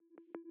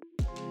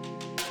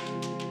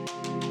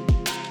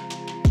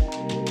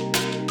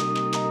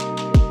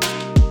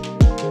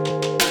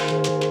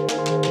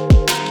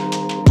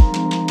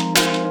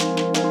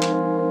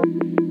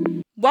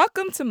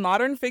Welcome to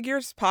Modern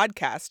Figures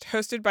Podcast,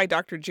 hosted by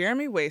Dr.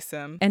 Jeremy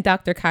Waysome and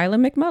Dr. Kyla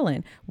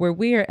McMullen, where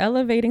we are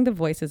elevating the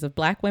voices of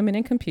Black women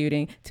in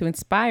computing to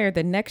inspire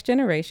the next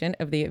generation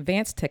of the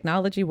advanced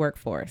technology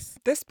workforce.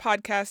 This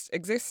podcast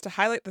exists to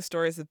highlight the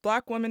stories of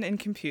Black women in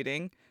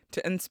computing,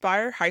 to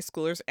inspire high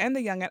schoolers and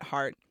the young at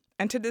heart,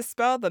 and to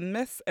dispel the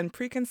myths and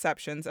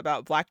preconceptions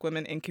about Black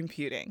women in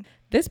computing.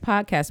 This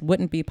podcast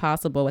wouldn't be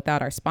possible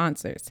without our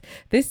sponsors.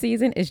 This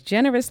season is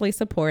generously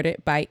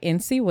supported by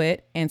NCWIT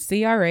and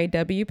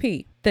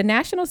CRAWP. The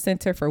National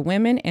Center for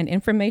Women and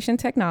Information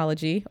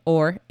Technology,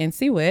 or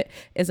NCWIT,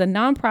 is a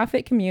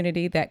nonprofit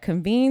community that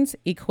convenes,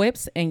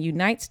 equips, and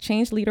unites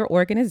change leader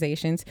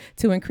organizations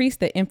to increase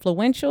the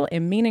influential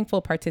and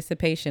meaningful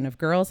participation of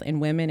girls and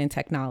women in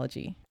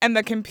technology. And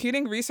the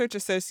Computing Research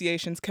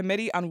Association's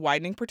Committee on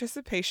Widening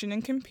Participation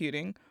in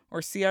Computing, or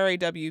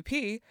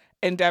CRAWP,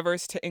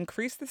 endeavors to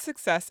increase the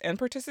success and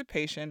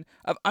participation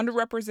of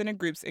underrepresented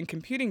groups in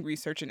computing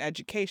research and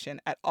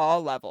education at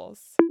all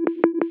levels.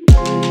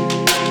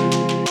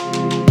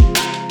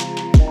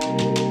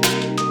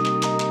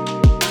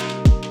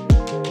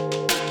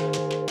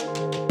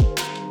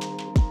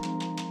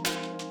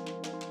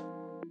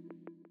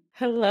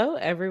 Hello,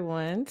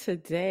 everyone.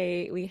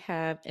 Today we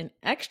have an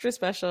extra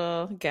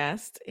special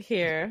guest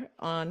here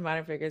on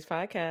Modern Figures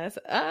Podcast,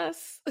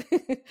 us.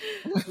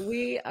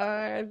 We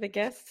are the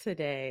guests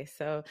today.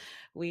 So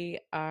we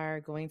are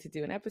going to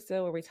do an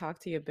episode where we talk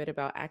to you a bit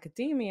about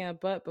academia.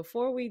 But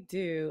before we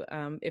do,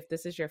 if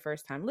this is your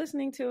first time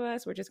listening to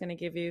us, we're just going to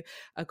give you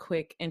a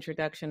quick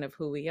introduction of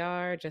who we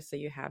are, just so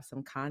you have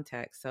some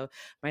context. So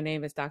my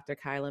name is Dr.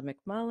 Kyla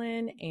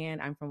McMullen,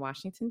 and I'm from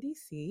Washington,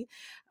 D.C.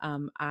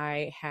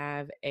 I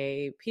have a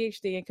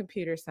PhD in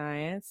computer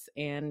science,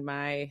 and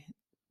my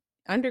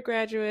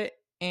undergraduate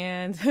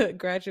and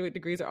graduate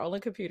degrees are all in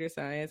computer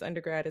science.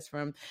 Undergrad is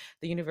from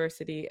the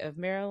University of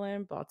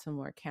Maryland,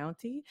 Baltimore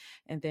County,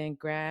 and then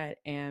grad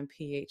and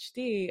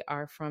PhD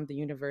are from the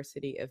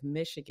University of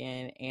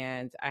Michigan.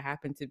 And I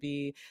happen to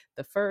be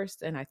the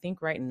first, and I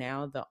think right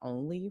now the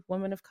only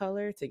woman of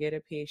color to get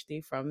a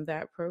PhD from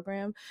that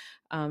program.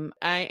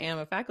 I am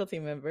a faculty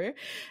member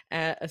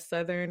at a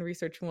Southern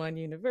Research One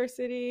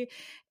university,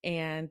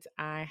 and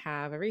I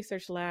have a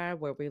research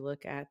lab where we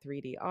look at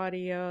 3D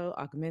audio,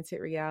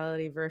 augmented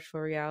reality, virtual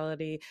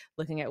reality,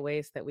 looking at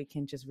ways that we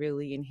can just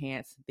really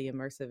enhance the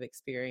immersive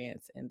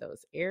experience in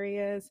those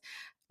areas.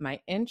 My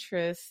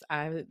interests,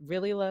 I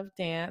really love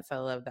dance. I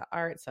love the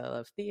arts. I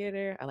love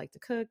theater. I like to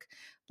cook,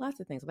 lots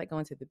of things. I like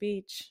going to the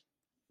beach.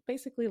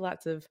 Basically,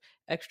 lots of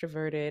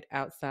extroverted,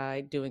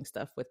 outside, doing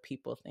stuff with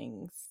people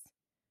things.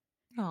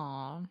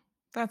 Aw,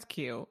 that's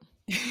cute.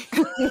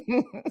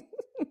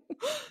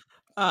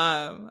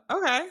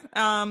 Okay.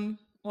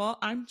 Well,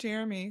 I'm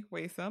Jeremy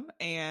Waysome,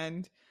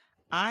 and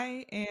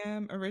I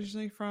am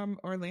originally from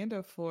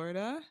Orlando,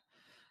 Florida.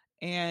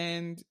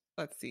 And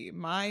let's see,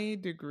 my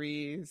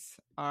degrees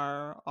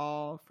are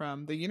all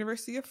from the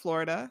University of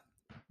Florida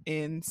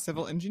in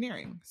civil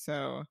engineering.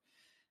 So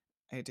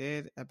I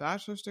did a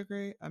bachelor's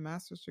degree, a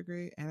master's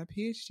degree, and a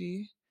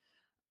PhD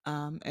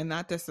in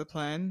that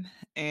discipline.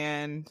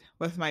 And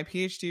with my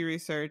PhD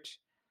research,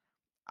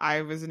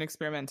 I was an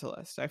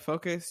experimentalist. I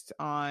focused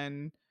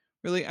on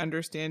really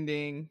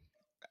understanding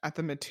at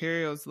the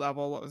materials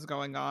level what was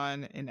going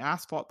on in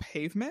asphalt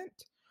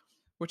pavement,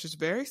 which is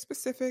very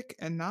specific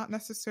and not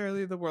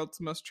necessarily the world's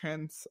most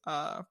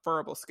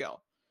transferable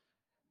skill.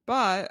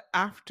 But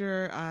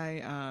after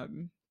I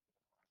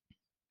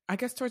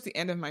guess towards the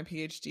end of my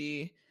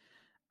PhD,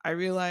 I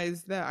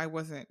realized that I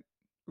wasn't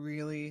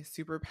really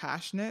super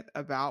passionate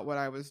about what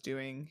I was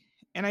doing.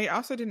 And I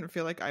also didn't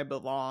feel like I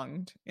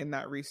belonged in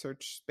that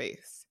research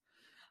space.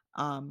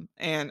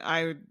 And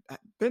I've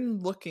been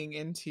looking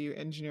into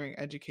engineering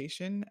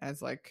education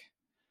as like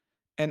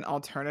an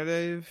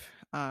alternative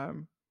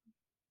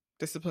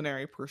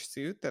disciplinary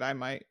pursuit that I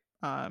might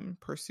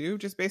pursue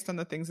just based on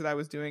the things that I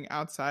was doing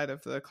outside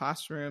of the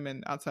classroom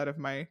and outside of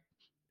my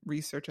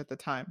research at the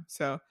time.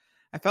 So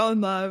I fell in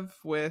love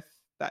with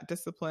that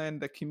discipline,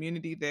 the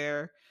community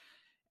there,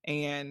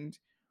 and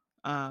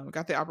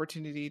got the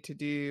opportunity to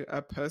do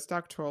a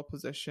postdoctoral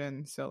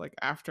position. So like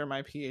after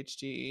my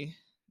PhD,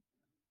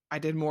 I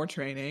did more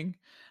training.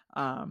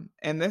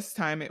 And this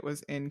time it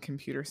was in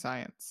computer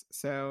science.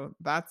 So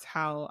that's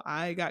how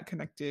I got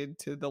connected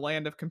to the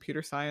land of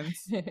computer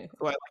science. So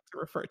I like to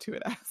refer to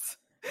it as.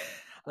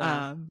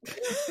 Wow.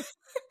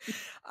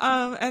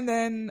 And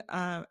then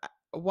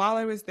while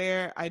I was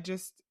there, I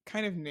just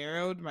kind of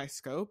narrowed my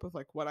scope of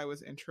like what I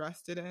was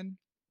interested in,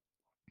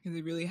 because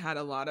I really had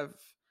a lot of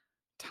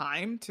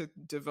time to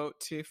devote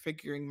to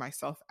figuring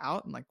myself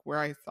out and like where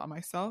I saw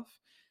myself.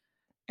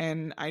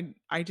 And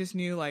I just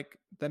knew like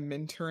the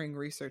mentoring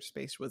research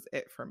space was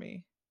it for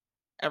me.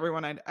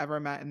 Everyone I'd ever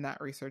met in that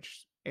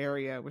research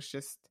area was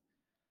just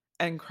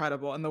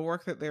incredible. And the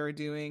work that they were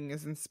doing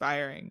is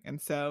inspiring. And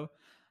so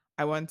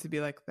I wanted to be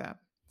like them.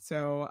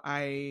 So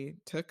I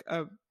took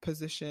a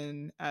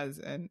position as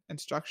an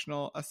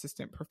instructional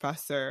assistant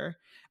professor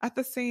at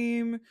the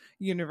same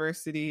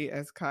university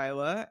as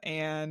Kyla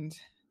and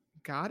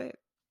got it.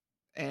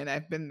 and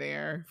I've been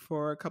there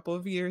for a couple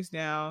of years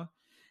now,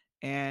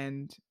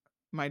 and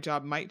my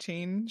job might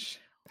change.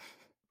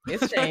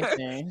 It's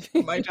changing.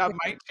 My job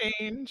might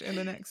change in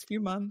the next few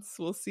months.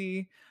 We'll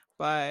see.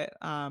 But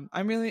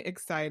I'm really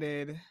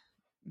excited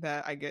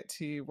that I get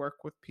to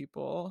work with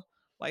people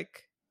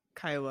like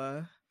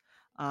Kyla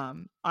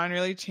on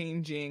really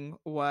changing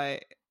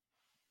what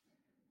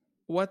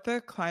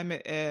the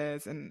climate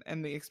is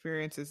and the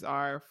experiences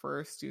are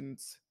for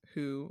students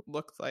who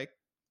look like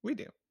we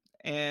do.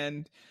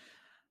 And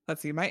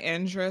let's see, my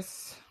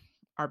interests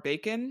are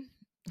bacon.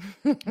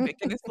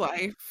 Bacon is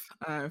life.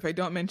 If I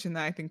don't mention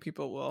that, I think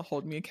people will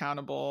hold me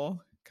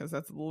accountable because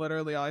that's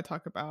literally all I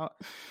talk about.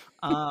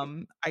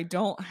 I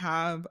don't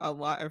have a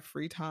lot of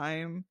free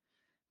time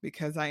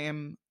because I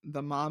am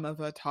the mom of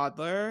a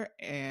toddler,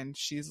 and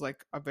she's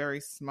like a very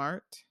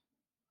smart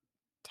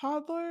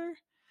toddler,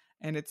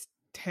 and it's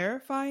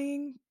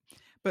terrifying,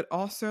 but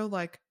also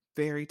like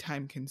very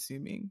time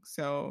consuming.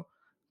 So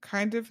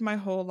kind of my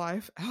whole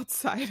life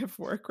outside of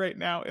work right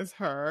now is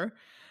her.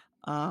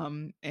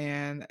 And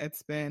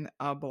it's been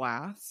a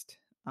blast.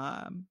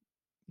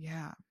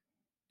 Yeah.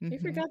 You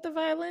Mm-hmm. forgot the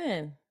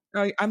violin.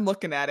 Oh, I'm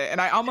looking at it,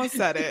 and I almost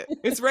said it.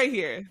 It's right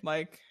here.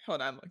 Like,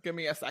 hold on, give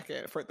me a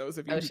second for those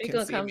of you who she can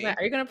gonna see come me. back.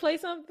 Are you gonna play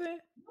something?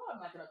 No, I'm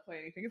not gonna play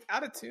anything. It's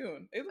out of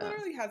tune. It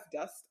literally has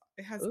dust.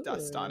 It has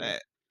dust on Ooh.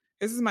 it.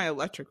 This is my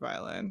electric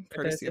violin, For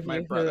courtesy those of of my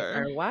you who brother.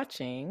 are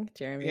watching,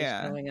 Jeremy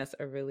is showing us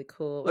a really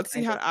cool. Let's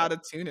see how out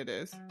of tune it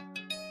is.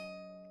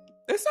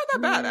 It's not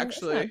that bad,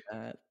 actually. It's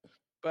not bad.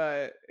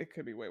 But it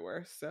could be way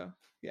worse. So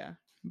yeah,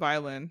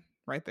 violin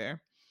right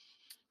there.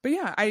 But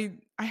yeah, I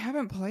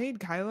haven't played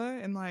Kyla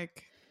in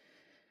like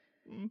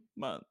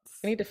months.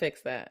 We need to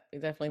fix that. We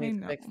definitely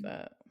need to fix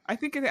that. I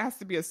think it has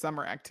to be a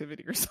summer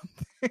activity or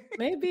something.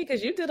 Maybe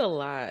because you did a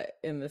lot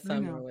in the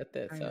summer with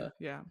it. So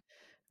yeah,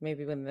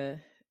 maybe when the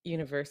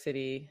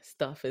university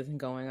stuff isn't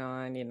going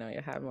on,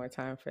 you'll have more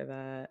time for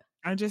that.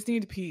 I just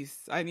need peace.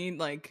 I need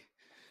like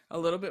a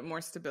little bit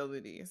more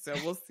stability. So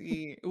we'll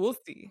see. We'll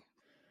see.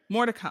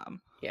 More to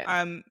come.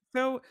 Yeah.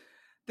 So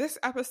this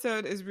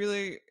episode is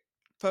really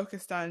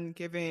focused on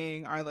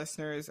giving our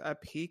listeners a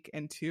peek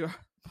into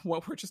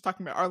what we're just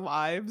talking about, our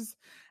lives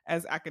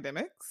as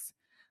academics.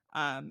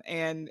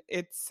 And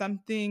it's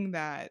something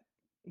that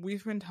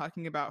we've been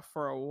talking about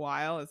for a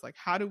while, is like,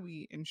 how do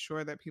we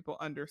ensure that people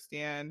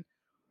understand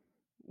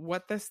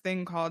what this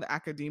thing called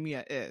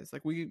academia is?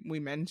 Like we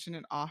mention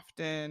it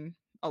often.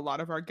 A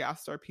lot of our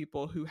guests are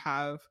people who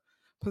have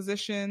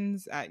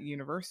positions at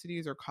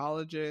universities or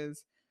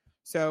colleges.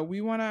 So we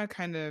want to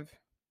kind of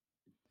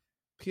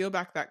peel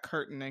back that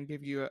curtain and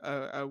give you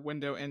a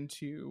window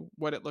into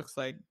what it looks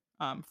like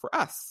for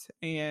us.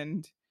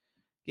 And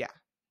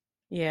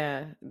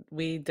yeah,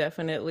 we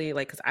definitely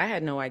because I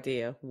had no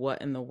idea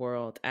what in the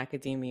world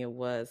academia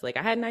was. Like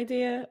I had an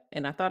idea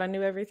and I thought I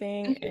knew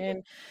everything.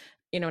 And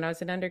when I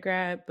was an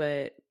undergrad,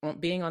 but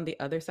being on the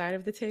other side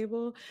of the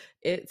table,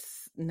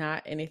 it's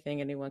not anything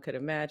anyone could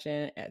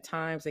imagine. At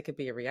times, it could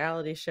be a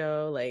reality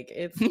show. Like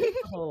it's a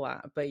whole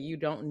lot, but you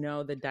don't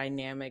know the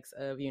dynamics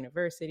of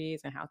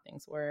universities and how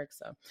things work.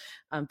 So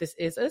this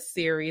is a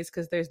series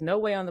because there's no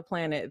way on the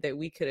planet that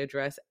we could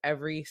address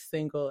every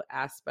single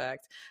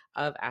aspect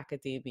of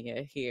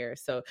academia here.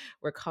 So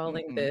we're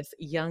calling this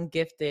Young,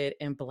 Gifted,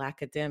 and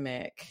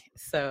Blackademic.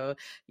 So,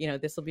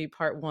 this will be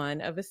part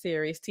 1 of a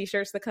series.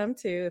 T-shirts to come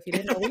too. If you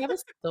didn't know, we have a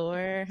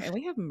store and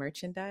we have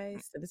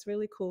merchandise and it's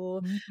really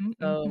cool.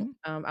 So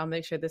I'll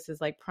make sure this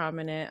is like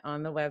prominent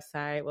on the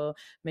website. We'll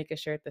make a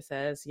shirt that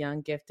says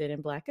Young, Gifted,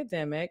 and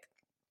Blackademic.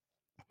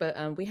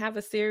 But we have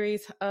a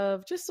series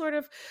of just sort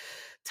of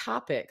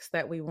topics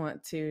that we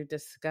want to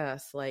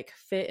discuss, like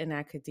fit in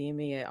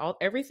academia,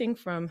 everything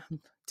from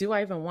do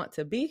I even want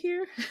to be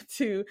here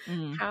to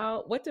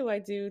what do I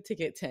do to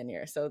get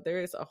tenure? So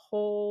there's a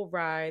whole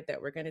ride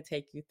that we're going to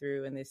take you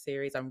through in this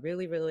series. I'm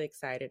really, really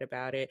excited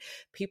about it.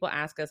 People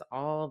ask us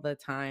all the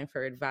time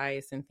for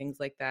advice and things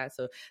like that.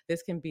 So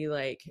this can be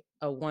like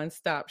a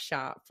one-stop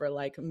shop for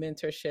like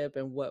mentorship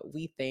and what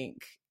we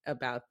think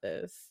about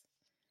this.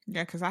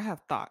 Yeah, because I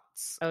have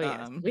thoughts. Oh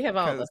yes, we have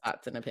all the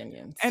thoughts and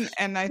opinions.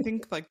 And I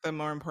think like the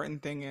more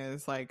important thing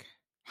is like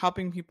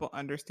helping people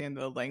understand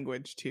the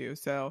language too.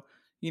 So,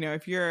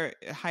 if you're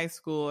a high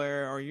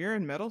schooler or you're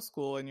in middle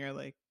school and you're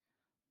like,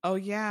 oh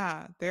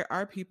yeah, there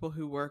are people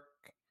who work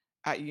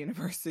at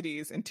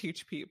universities and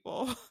teach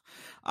people.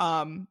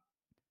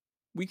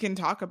 We can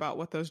talk about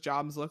what those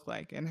jobs look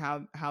like and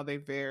how they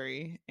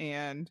vary.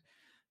 And,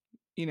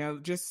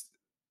 just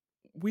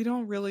we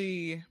don't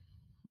really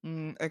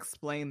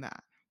explain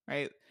that.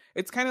 Right.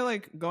 It's kind of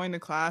like going to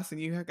class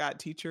and you have got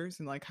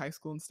teachers in like high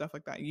school and stuff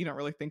like that. You don't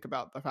really think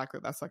about the fact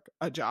that that's like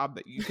a job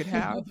that you could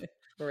have.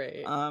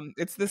 Right.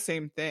 It's the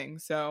same thing.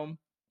 So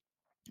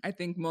I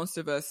think most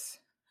of us,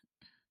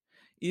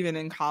 even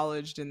in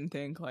college, didn't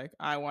think like,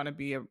 I want to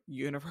be a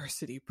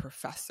university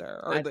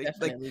professor, or like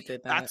did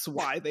that. That's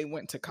why they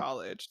went to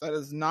college. That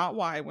is not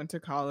why I went to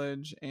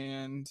college.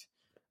 And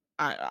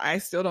I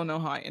still don't know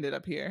how I ended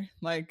up here.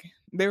 Like,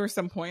 there were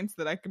some points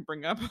that I could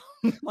bring up,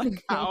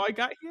 like how I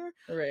got here,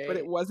 but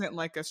it Right. wasn't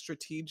like a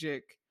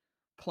strategic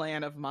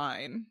plan of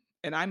mine.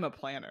 And I'm a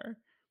planner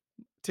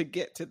to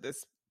get to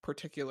this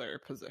particular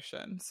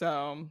position.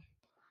 So,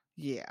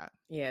 yeah.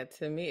 Yeah,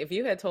 to me, if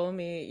you had told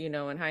me,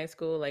 in high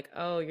school, like,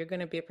 oh, you're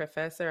going to be a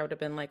professor, I would have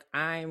been like,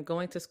 I'm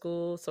going to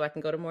school so I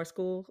can go to more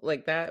school.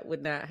 Like, that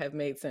would not have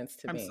made sense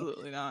to me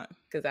Absolutely not.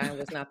 because I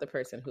was not the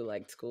person who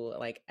liked school,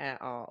 like,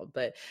 at all.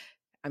 But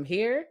I'm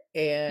here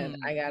and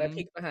I got to Mhm.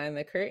 peek behind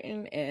the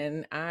curtain.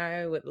 And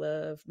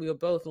we would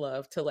both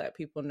love to let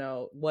people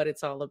know what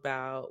it's all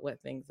about,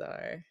 what things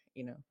are,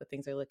 what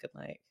things are looking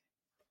like.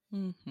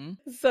 Mhm.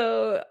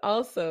 So,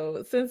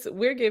 also, since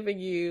we're giving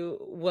you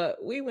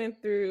what we went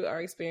through,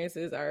 our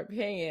experiences, our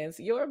opinions,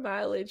 your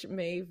mileage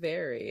may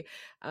vary.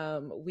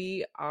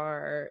 We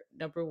are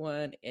number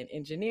one in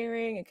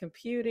engineering and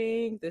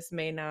computing. This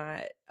may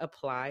not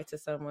apply to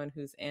someone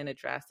who's in a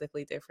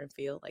drastically different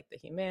field like the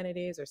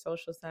humanities or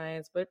social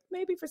science, but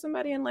maybe for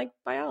somebody in like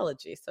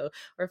biology,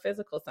 or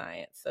physical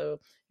science.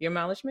 So, your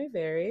mileage may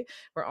vary.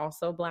 We're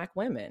also Black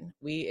women.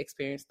 We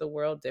experience the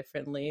world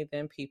differently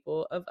than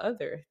people of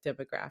other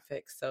demographics.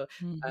 So,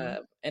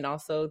 Mhm. and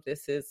also,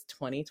 this is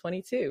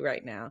 2022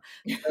 right now.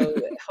 So,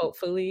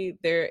 hopefully,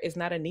 there is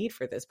not a need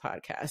for this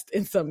podcast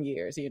in some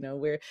years.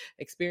 We're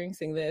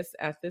experiencing this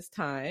at this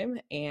time,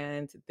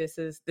 and this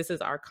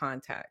is our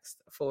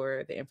context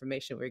for the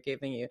information we're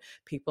giving you.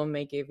 People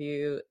may give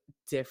you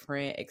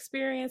different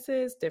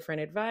experiences,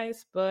 different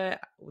advice, but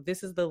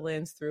this is the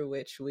lens through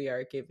which we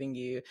are giving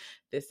you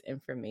this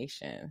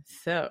information.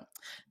 So,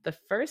 the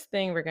first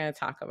thing we're going to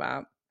talk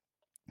about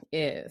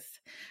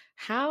is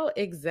how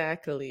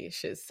exactly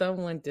should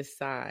someone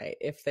decide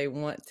if they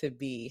want to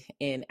be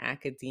in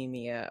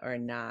academia or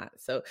not?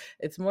 So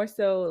it's more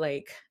so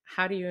like,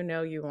 how do you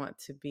know you want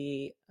to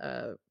be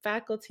a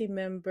faculty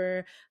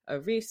member, a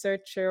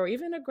researcher, or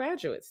even a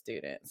graduate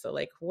student? So,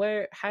 like,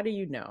 how do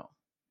you know?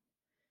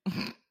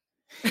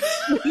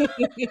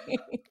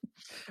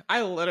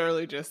 I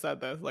literally just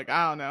said this. Like,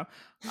 I don't know.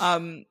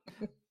 Um,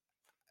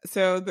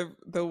 so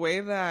the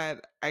way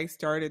that I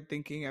started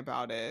thinking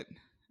about it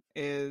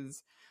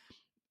is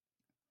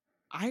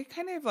I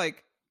kind of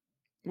like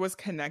was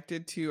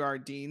connected to our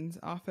dean's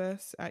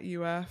office at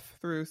UF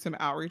through some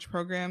outreach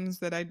programs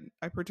that I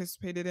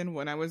participated in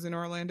when I was in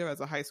Orlando as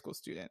a high school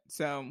student.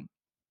 So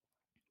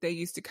they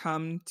used to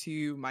come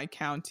to my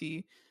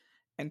county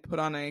and put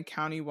on a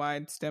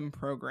countywide STEM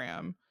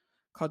program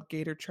called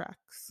Gator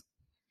Tracks.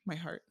 My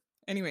heart.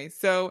 Anyway,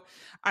 so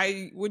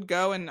I would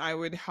go and I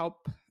would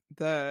help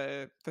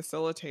the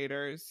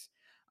facilitators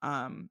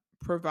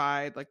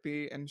provide like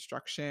the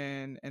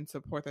instruction and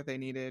support that they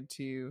needed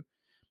to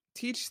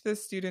teach the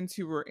students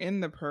who were in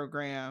the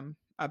program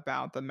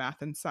about the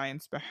math and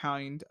science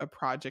behind a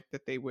project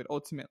that they would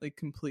ultimately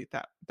complete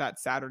that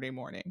Saturday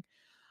morning.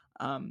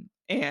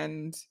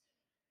 And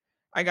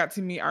I got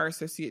to meet our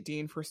associate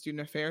dean for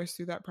student affairs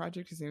through that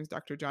project. His name is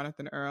Dr.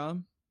 Jonathan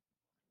Earl.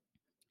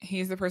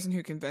 He's the person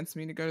who convinced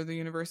me to go to the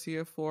University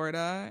of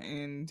Florida,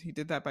 and he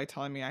did that by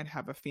telling me I'd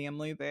have a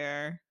family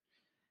there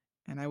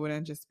and I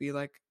wouldn't just be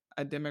like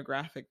a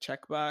demographic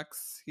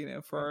checkbox,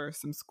 for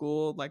some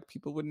school, like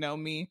people would know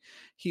me.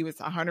 He was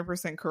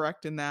 100%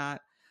 correct in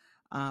that.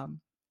 Um,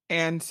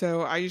 and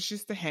so I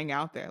used to hang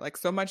out there, like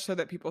so much so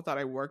that people thought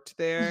I worked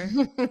there.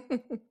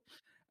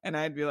 And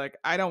I'd be like,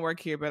 I don't work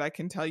here, but I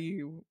can tell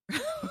you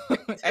Tell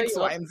X,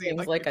 you all Y, the and Z. things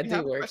Like like if I you do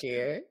have work questions.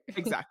 here.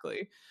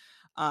 Exactly.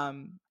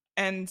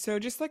 And so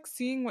just like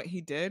seeing what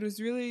he did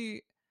was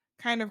really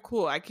kind of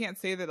cool. I can't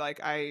say that like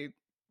I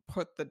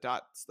put the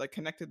dots, like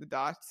connected the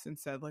dots and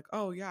said like,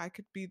 oh yeah, I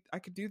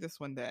could do this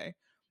one day.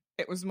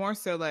 It was more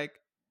so like,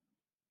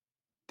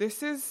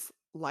 this is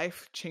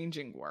life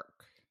changing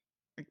work.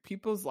 Like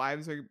people's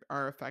lives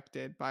are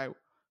affected by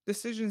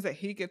decisions that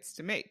he gets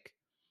to make.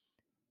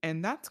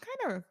 And that's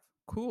kind of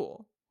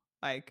cool.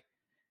 Like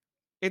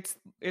it's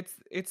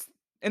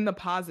in the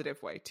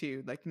positive way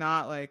too. Like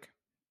not like,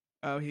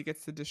 oh, he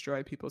gets to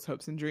destroy people's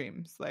hopes and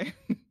dreams. Like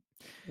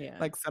Yeah.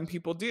 like some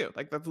people do.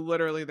 Like that's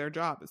literally their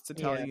job is to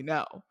tell Yeah. you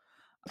no.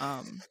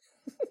 Um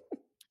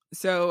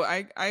so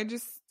I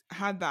just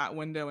had that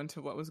window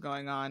into what was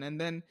going on, and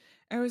then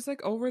I was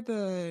like over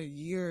the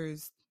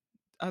years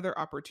other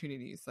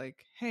opportunities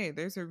like, hey,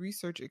 there's a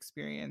research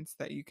experience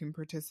that you can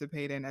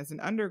participate in as an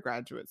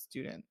undergraduate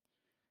student.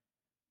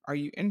 Are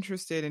you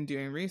interested in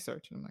doing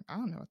research? And I'm like, I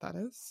don't know what that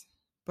is,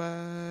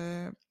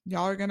 but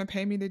y'all are going to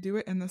pay me to do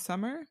it in the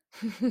summer?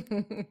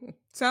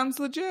 Sounds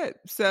legit.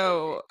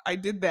 So I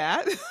did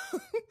that.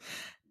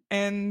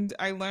 And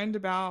I learned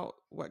about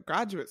what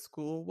graduate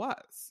school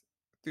was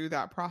through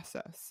that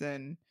process.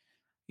 And,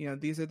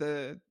 these are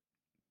the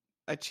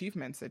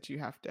achievements that you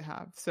have to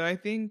have. So I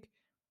think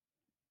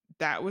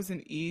that was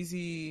an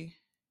easy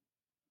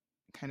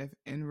kind of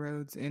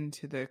inroads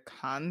into the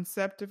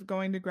concept of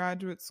going to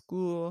graduate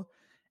school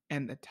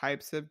and the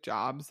types of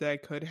jobs that I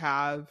could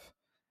have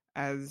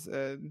as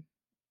a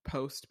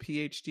post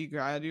PhD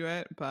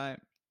graduate. But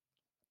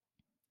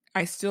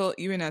I still,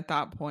 even at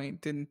that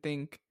point, didn't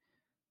think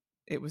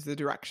it was the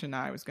direction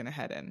I was going to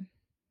head in.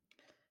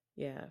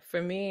 Yeah,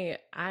 for me,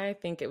 I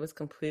think it was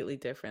completely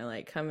different.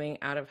 Like coming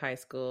out of high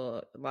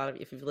school, a lot of,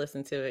 if you've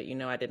listened to it, you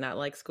know I did not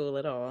like school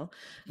at all.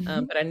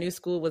 But I knew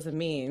school was a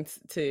means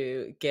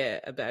to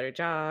get a better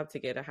job, to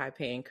get a high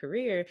paying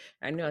career.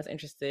 I knew I was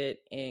interested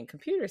in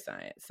computer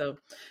science. So,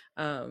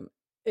 um,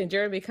 and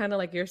Jeremy, kind of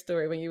like your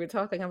story, when you were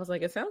talking, I was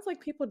like, it sounds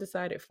like people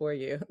decided for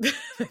you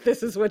that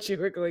this is what you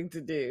were going to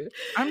do.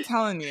 I'm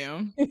telling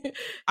you.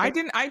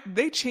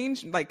 They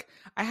changed, like,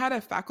 I had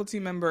a faculty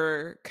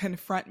member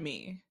confront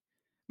me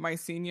my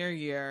senior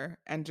year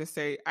and just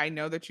say, I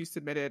know that you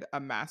submitted a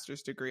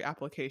master's degree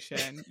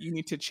application. You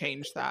need to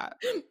change that.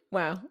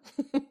 Wow.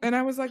 And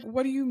I was like,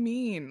 what do you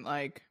mean?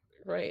 Like,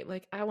 Right.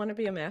 Like, I want to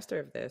be a master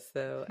of this,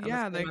 so I'm gonna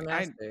yeah, study my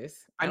like master's.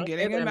 I I'm don't care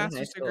getting that a I'm in high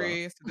master's school.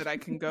 degree so that I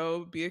can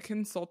go be a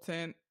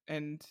consultant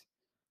and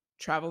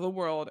travel the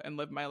world and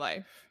live my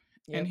life.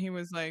 And Yep. he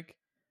was like,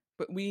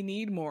 but we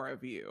need more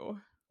of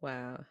you.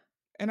 Wow.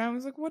 And I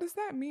was like, what does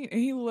that mean? And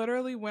he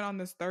literally went on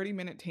this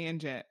 30-minute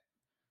tangent.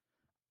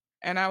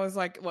 And I was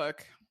like,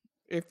 look,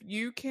 if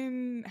you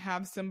can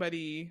have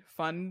somebody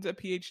fund a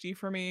PhD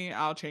for me,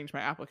 I'll change my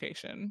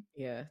application.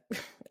 Yeah. And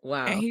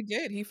Wow. he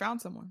did. He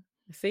found someone.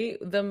 See,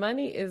 the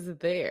money is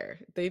there.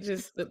 They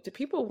just, the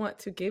people want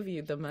to give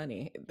you the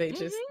money. They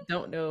just Hmm.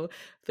 don't know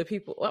the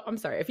people. Well, I'm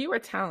sorry. If you are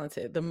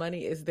talented, the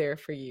money is there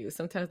for you.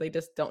 Sometimes they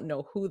just don't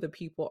know who the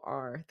people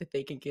are that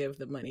they can give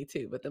the money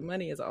to, but the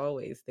money is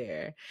always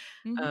there.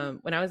 Hmm.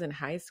 When I was in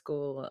high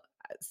school,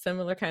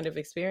 similar kind of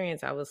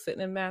experience. I was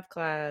sitting in math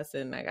class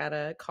and I got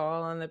a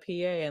call on the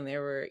PA and they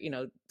were,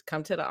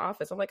 come to the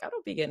office. I'm like, I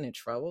don't be getting in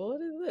trouble.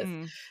 What is this?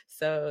 Mm.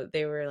 So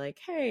they were like,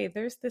 hey,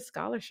 there's this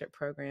scholarship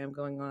program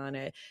going on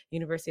at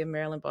University of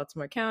Maryland,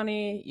 Baltimore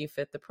County. You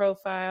fit the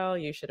profile.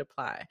 You should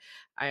apply.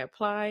 I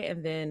apply.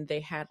 And then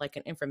they had like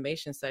an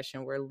information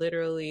session where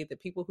literally the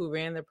people who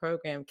ran the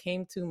program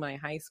came to my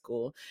high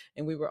school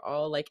and we were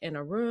all like in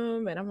a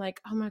room. And I'm like,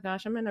 oh my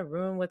gosh, I'm in a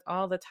room with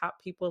all the top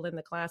people in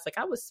the class. Like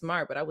I was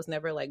smart, but I was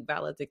never like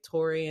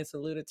valedictorian,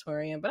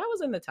 salutatorian, but I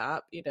was in the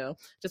top,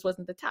 just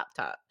wasn't the top.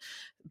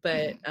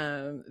 But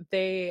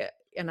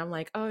and I'm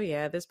like, oh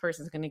yeah, this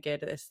person's going to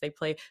get this. They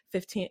play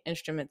 15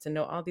 instruments and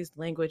know all these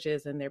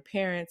languages, and their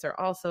parents are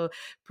also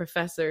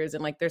professors.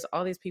 And like, there's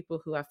all these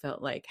people who I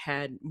felt like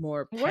had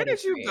more Where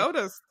did you pedigree. go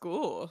to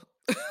school?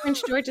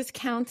 Prince George's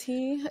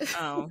County.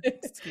 Oh,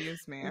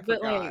 excuse me. I But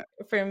forgot. like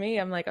for me,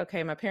 I'm like,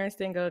 okay, my parents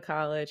didn't go to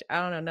college. I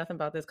don't know nothing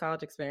about this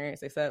college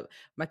experience except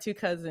my two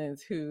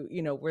cousins who,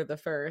 were the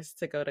first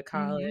to go to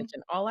college. Hmm.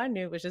 And all I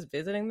knew was just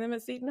visiting them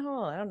at Seton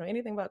Hall. I don't know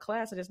anything about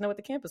class. I just know what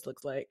the campus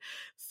looks like.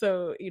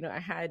 So, I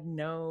had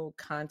no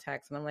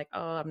contacts and I'm like,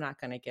 oh, I'm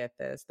not going to get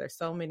this. There's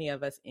so many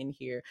of us in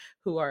here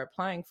who are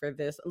applying for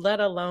this, let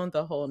alone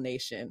the whole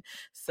nation.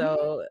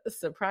 So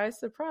surprise,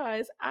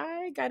 surprise,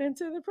 I got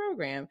into the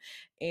program.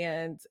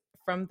 And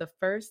from the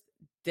first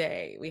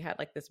day we had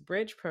like this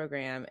bridge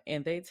program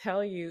and they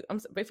tell you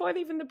before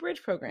even the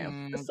bridge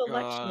program, the Oh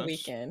selection gosh.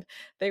 weekend,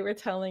 they were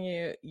telling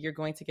you you're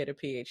going to get a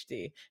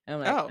PhD.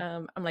 And Oh,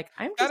 I'm that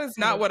just is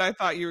gonna, not what I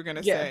thought you were going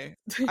to yeah. say.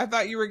 I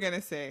thought you were going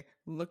to say,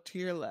 look to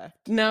your left,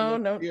 No,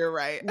 look no, to your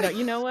right. no.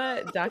 You know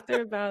what?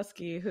 Dr.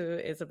 Bowski, who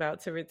is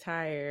about to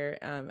retire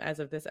as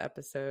of this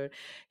episode,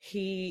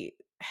 he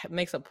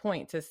makes a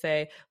point to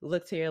say,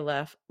 look to your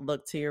left,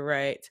 look to your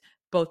right.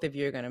 Both of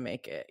you are going to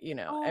make it.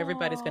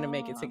 Everybody's going to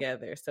make it Oh.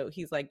 together. So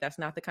he's like, that's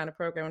not the kind of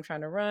program I'm trying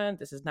to run.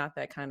 This is not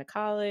that kind of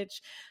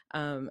college.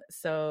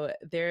 So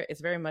there is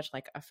very much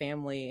like a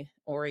family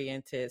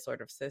oriented sort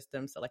of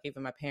system. So like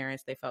even my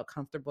parents, they felt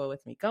comfortable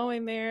with me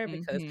going there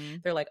because Hmm.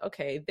 they're like,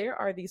 okay, there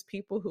are these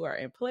people who are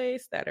in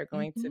place that are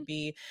going to Hmm.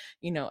 be,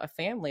 a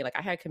family. Like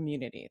I had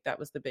community. That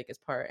was the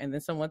biggest part. And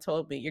then someone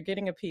told me, you're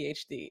getting a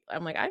PhD.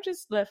 I'm like, I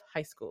just left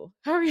high school.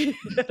 How are you?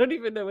 I don't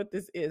even know what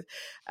this is.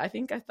 I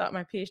think I thought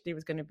my PhD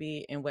was going to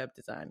be in web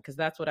design because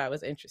that's what I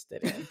was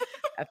interested in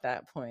at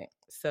that point.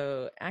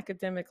 So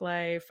academic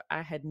life,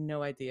 I had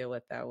no idea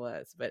what that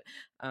was. But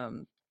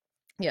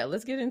yeah,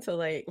 let's get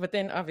into but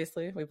then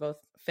obviously we both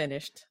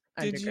finished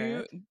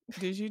undergrad.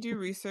 Did you do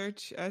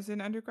research as an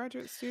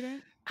undergraduate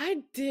student?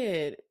 I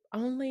did.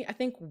 Only I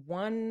think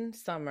one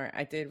summer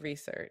I did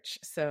research.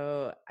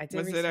 So I did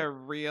Was it research. a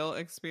real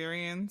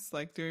experience,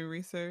 like doing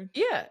research?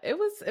 Yeah, it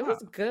Oh.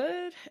 was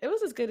good. It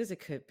was as good as it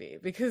could be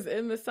because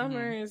in the Hmm.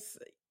 summers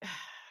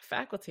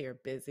faculty are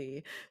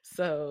busy.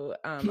 So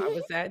I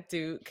was at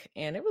Duke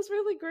and it was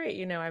really great.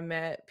 I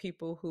met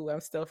people who I'm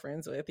still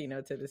friends with,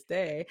 to this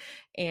day.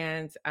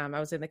 And I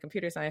was in the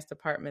computer science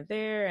department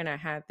there and I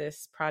had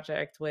this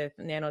project with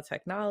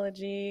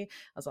nanotechnology. I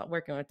was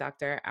working with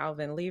Dr.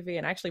 Alvin Levy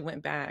and I actually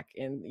went back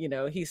and,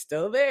 he's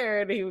still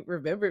there and he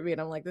remembered me.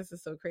 And I'm like, this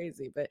is so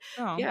crazy. But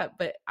Oh. yeah,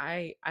 but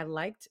I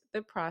liked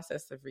the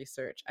process of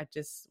research. I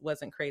just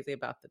wasn't crazy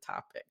about the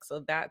topic.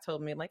 So that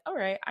told me like, all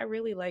right, I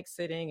really like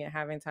sitting and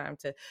having time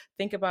to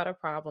think about a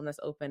problem that's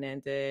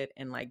open-ended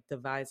and like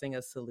devising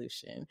a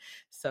solution.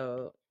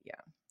 So yeah,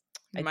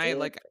 I My did.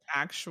 like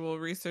actual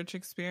research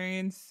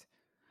experience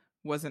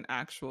wasn't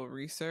actual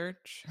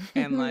research,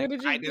 and What like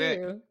did I you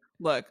didn't do?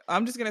 Look,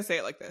 I'm just gonna say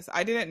it like this.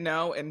 I didn't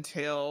know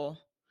until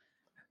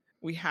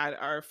we had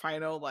our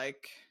final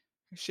like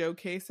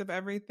showcase of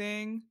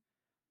everything.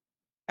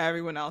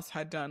 Everyone else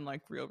had done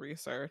like real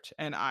research,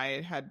 and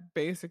I had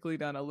basically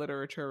done a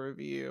literature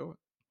review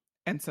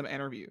and some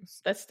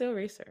interviews. That's still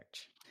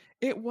research.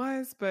 It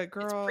was, but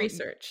It's girl,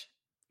 pre-search.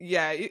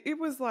 yeah, it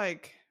was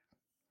like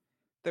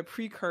the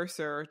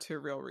precursor to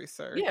real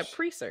Yeah, research.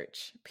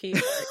 pre-search.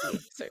 P-R-E,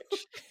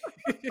 search.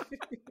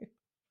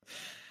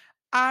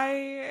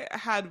 I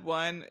had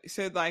one,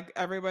 so like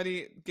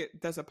everybody did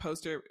a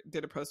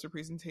poster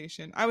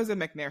presentation. I was a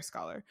McNair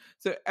scholar,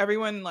 so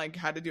everyone like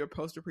had to do a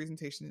poster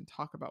presentation and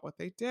talk about what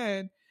they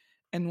did.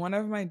 And one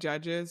of my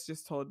judges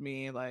just told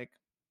me like,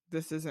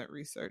 "This isn't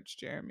research,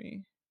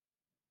 Jeremy."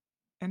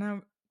 And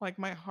I'm like,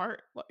 my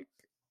heart like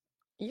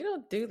You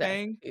don't do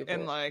that to sank,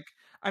 and people. like,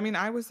 I mean,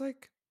 I was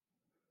like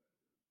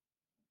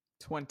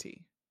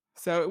 20,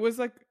 so it was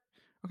like,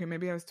 okay,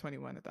 maybe I was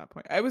 21 at that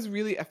point. I was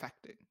really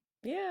affected.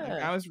 Like Yeah.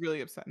 I was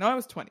really upset. No, I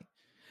was 20.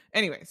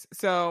 Anyways,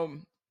 so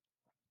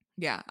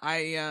yeah,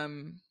 I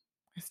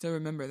still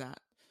remember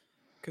that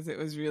because it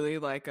was really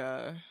like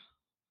a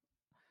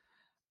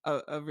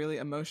really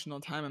emotional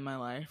time in my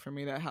life for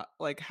me to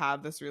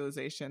have this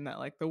realization that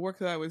like the work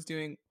that I was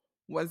doing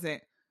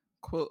wasn't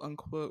quote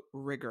unquote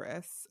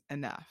rigorous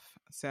enough.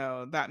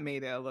 So that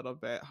made it a little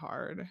bit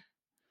hard.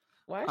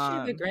 Why is she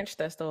the Um, Grinch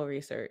that stole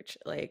research?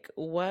 Like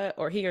what,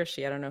 or he or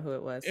she, I don't know who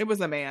it was. it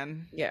was a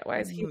man. Yeah, why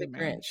It is he was the a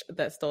man. Grinch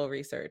that stole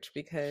research?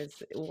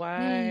 Because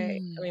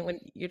why? I Hmm. mean, when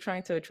you're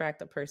trying to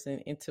attract a person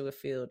into a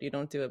field, you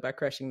don't do it by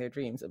crushing their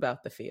dreams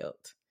about the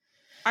field.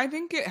 I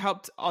think it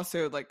helped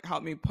also like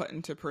help me put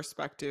into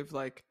perspective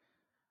like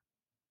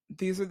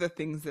these are the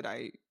things that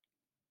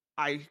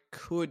I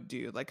could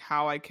do, like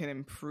how I can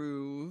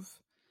improve.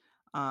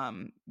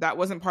 That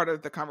wasn't part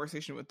of the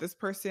conversation with this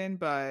person,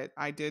 but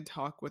I did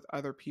talk with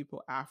other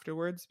people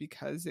afterwards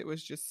because it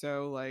was just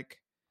so like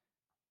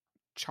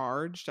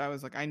charged. I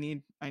was like, I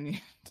need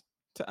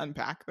to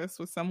unpack this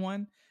with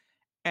someone.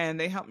 And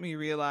they helped me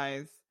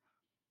realize,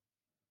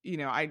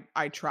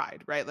 I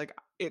tried, right? Like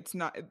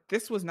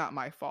this was not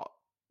my fault.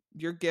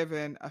 You're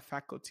given a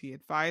faculty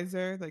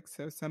advisor, like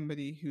so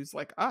somebody who's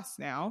like us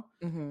now,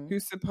 Hmm.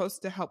 who's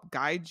supposed to help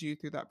guide you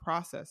through that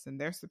process, and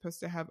they're supposed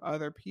to have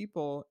other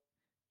people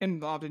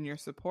involved in your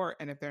support,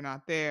 and if they're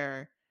not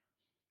there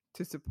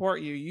to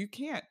support you, you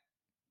can't,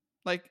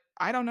 like,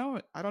 I don't know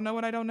what I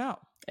don't know,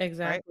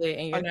 right? Exactly.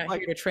 And you're like not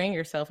like here to train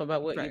yourself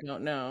about what you right.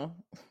 don't know.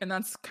 And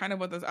that's kind of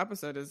what this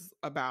episode is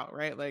about,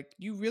 right? Like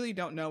you really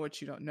don't know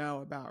what you don't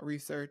know about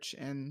research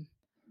and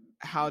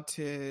how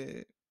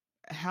to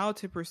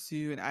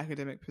pursue an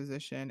academic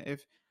position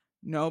if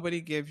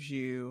nobody gives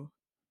you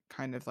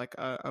kind of like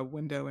a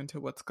window into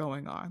what's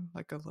going on,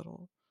 like a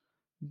little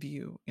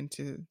view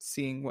into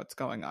seeing what's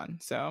going on.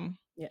 So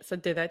Yeah. So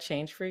did that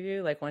change for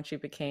you? Like once you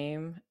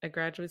became a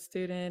graduate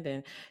student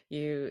and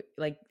you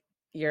like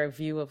your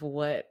view of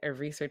what a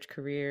research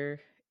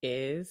career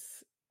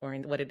is or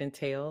what it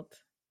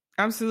entailed?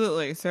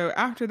 absolutely. So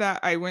after that,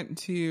 I went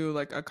to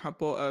like a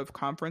couple of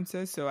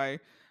conferences. So I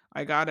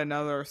got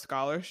another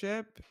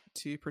scholarship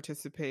to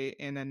participate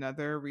in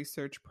another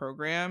research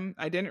program.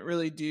 I didn't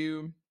really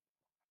do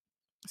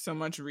so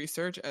much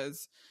research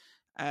as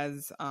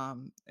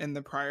in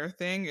the prior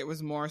thing. It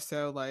was more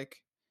so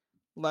like,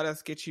 let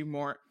us get you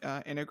more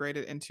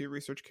integrated into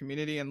research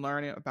community and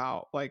learn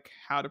about like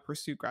how to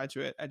pursue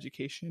graduate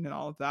education and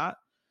all of that.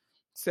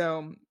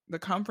 So the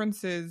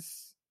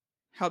conferences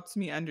helped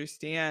me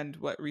understand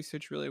what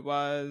research really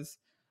was,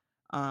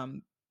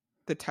 um,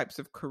 the types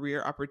of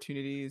career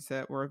opportunities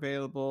that were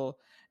available,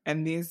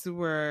 and these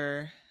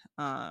were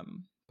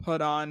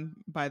put on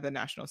by the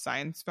National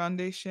Science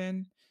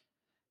Foundation.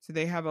 So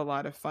they have a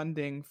lot of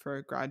funding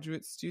for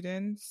graduate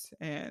students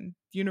and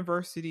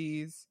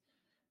universities,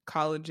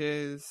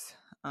 colleges.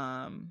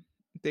 Um,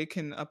 they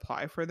can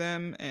apply for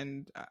them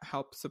and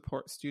help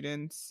support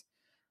students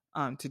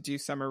to do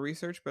summer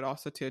research, but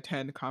also to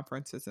attend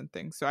conferences and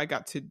things. So I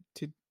got to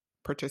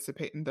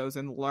participate in those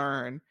and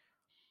learn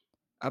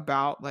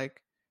about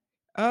like,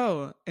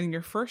 oh, in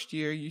your first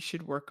year you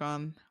should work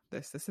on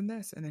this, and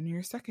this, and then in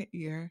your second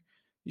year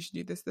you should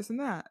do this, and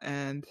that.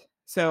 And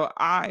so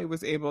I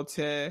was able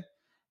to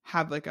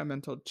have like a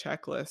mental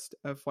checklist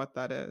of what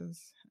that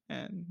is.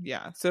 And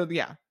yeah, so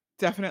yeah,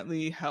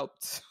 definitely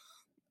helped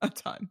a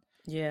ton.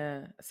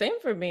 Yeah, same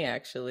for me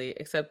actually,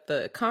 except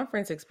the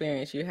conference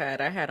experience you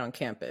had, I had on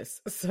campus.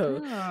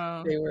 So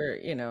Oh. they were,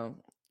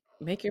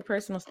 make your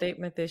personal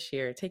statement this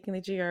year, taking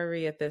the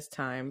GRE at this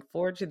time,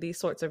 forge these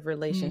sorts of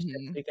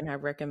relationships. Hmm. We can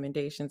have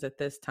recommendations at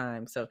this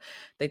time. So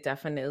they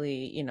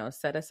definitely,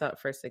 set us up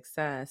for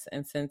success.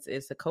 And since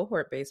it's a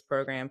cohort based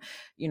program,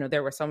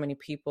 there were so many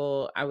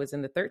people. I was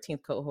in the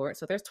 13th cohort.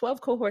 So there's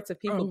 12 cohorts of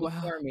Oh people wow.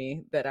 before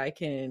me that I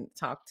can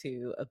talk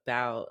to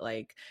about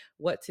like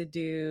what to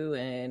do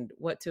and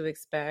what to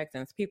expect.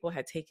 And people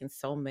had taken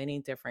so many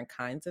different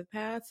kinds of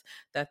paths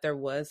that there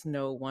was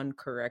no one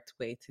correct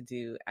way to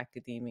do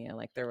academia.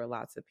 Like there were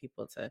lots of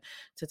people to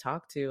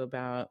talk to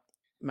about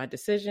my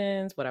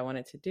decisions, what I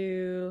wanted to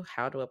do,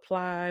 how to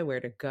apply, where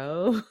to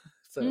go.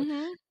 So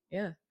Mm-hmm.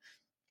 yeah.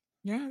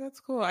 Yeah, that's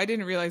cool. I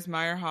didn't realize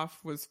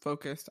Meyerhoff was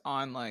focused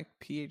on like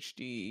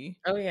PhD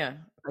Oh yeah,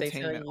 they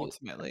tell attainment you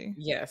ultimately.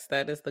 yes,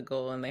 that is the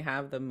goal, and they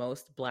have the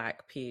most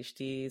Black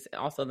PhDs,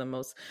 also the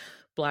most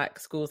Black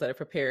schools that have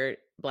prepared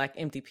Black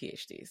empty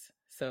PhDs.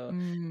 So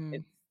Mm.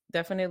 it's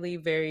definitely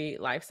very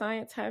life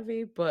science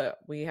heavy, but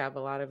we have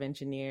a lot of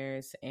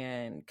engineers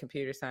and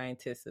computer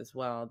scientists as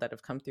well that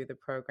have come through the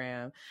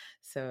program.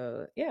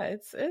 So yeah,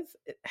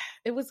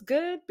 it was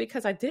good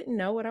because I didn't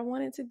know what I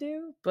wanted to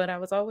do, but I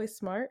was always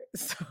smart.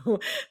 So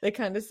they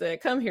kind of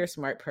said, "Come here,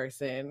 smart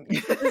person,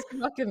 just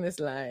walk in this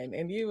line,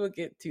 and you will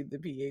get to the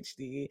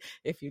PhD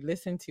if you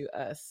listen to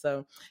us."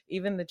 So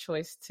even the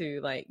choice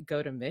to like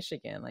go to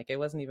Michigan, like it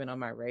wasn't even on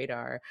my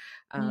radar.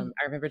 Mm.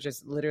 I remember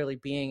just literally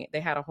being,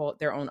 they had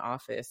their own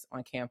office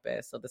on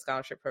campus. So the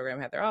scholarship program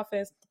had their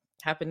office,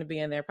 happened to be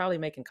in there, probably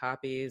making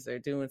copies or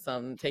doing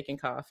something, taking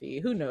coffee.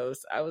 Who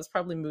knows? I was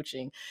probably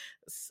mooching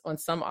on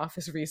some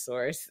office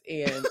resource.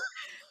 And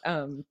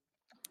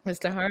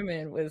Mr.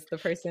 Harmon was the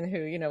person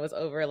who, was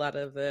over a lot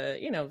of the,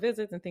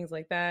 visits and things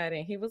like that.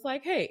 And he was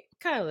like, "Hey,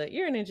 Kyla,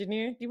 you're an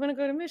engineer. Do you want to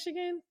go to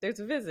Michigan? There's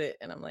a visit."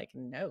 And I'm like,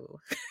 "No."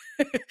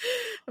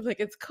 I'm like,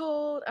 "It's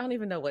cold. I don't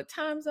even know what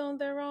time zone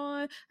they're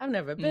on. I've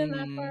never been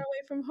that far Mm.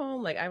 away from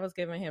home." Like I was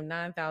giving him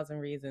 9,000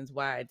 reasons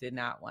why I did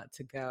not want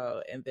to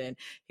go. And then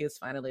he was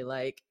finally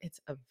like, "It's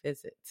a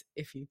visit.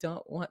 If you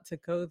don't want to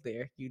go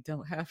there, you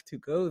don't have to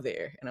go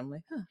there." And I'm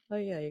like, "Oh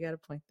yeah, you got a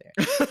point there."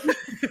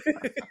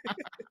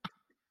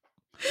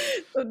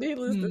 So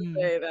needless to Mm.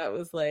 say, that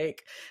was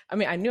like, I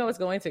mean, I knew I was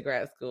going to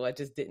grad school. I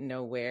just didn't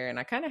know where. And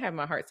I kind of had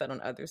my heart set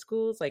on other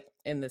schools, like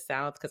in the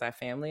South, because I have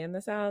family in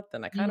the South.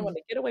 And I kind of Mm.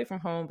 wanted to get away from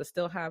home, but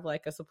still have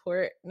like a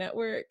support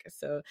network.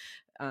 So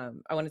I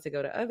wanted to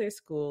go to other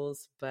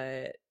schools.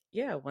 But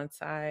yeah, once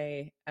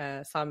I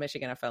saw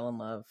Michigan, I fell in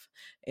love.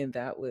 And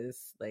that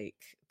was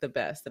like the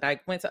best. And I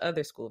went to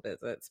other school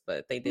visits,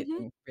 but they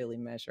Mm-hmm. didn't really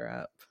measure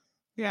up.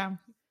 Yeah.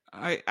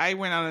 I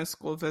went on a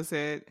school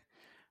visit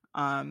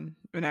when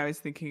I was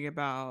thinking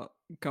about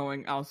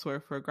going elsewhere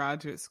for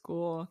graduate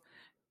school,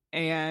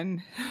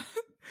 and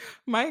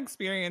my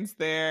experience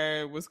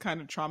there was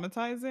kind of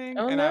traumatizing,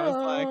 Oh and I was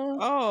like, no.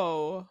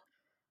 "Oh,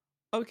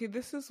 okay,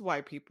 this is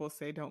why people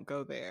say don't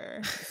go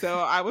there." So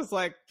I was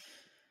like,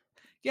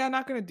 "Yeah, I'm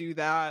not going to do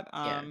that."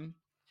 Yeah.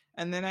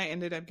 And then I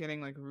ended up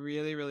getting like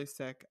really really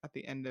sick at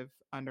the end of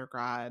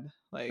undergrad.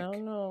 Oh Like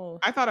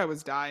no. I thought I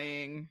was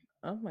dying.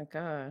 Oh my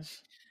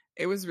gosh.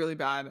 It was really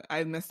bad.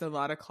 I missed a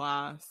lot of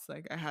class.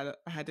 Like I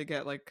had to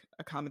get like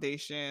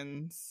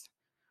accommodations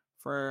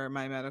for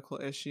my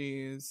medical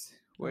issues,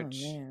 Oh which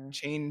man.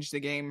 changed the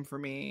game for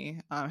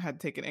me. I had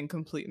taken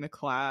incomplete in a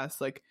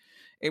class. Like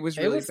it was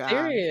It really was bad.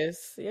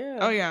 serious.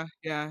 Oh Yeah. yeah,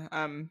 yeah.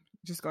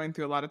 Just going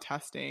through a lot of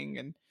testing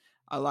and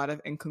a lot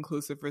of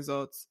inconclusive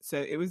results.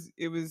 So it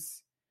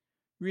was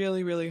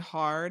really really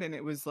hard, and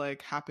it was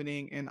like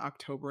happening in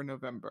October,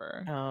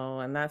 November Oh,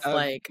 and that's of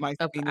like my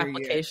senior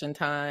year. application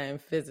time,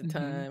 visit Mhm.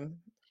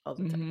 time, all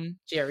the time. Mhm.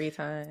 GRE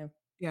time.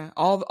 Yeah,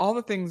 all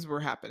the things were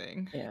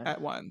happening Yeah.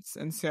 at once.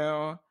 And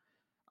so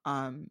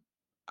um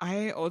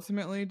I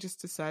ultimately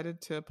just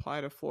decided to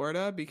apply to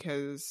Florida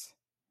because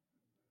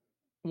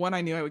one,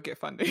 I knew I would get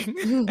funding.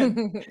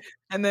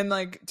 And then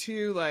like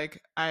two,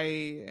 like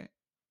I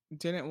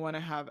didn't want to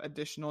have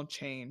additional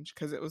change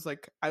because it was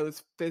like I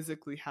was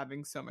physically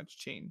having so much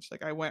change.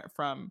 Like I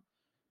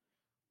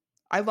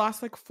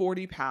lost like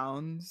 40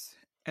 pounds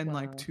in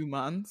like Wow. 2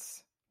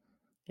 months.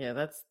 Yeah,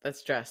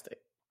 that's drastic.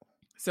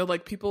 So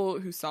like people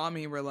who saw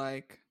me were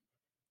like,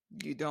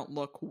 "You don't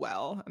look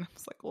well." And I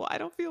was like, "Well, I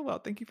don't feel well.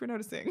 Thank you for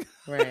noticing."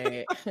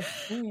 Right.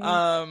 Yeah.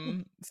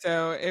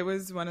 So it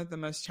was one of the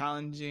most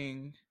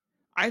challenging,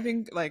 I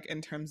think, like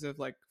in terms of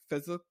like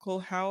physical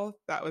health,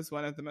 that was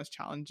one of the most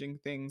challenging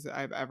things that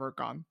I've ever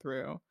gone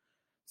through.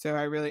 So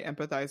I really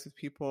empathize with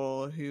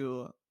people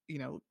who,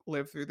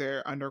 live through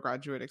their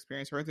undergraduate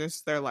experience or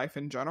just their life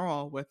in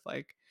general with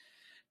like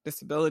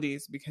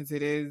disabilities, because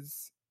it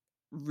is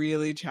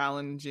really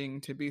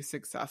challenging to be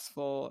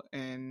successful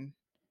in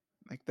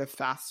like the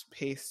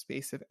fast-paced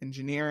space of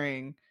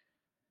engineering,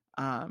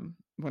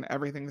 when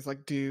everything's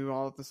like due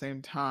all at the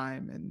same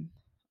time and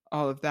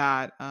all of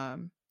that.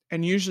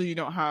 And usually you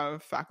don't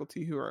have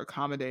faculty who are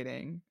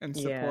accommodating and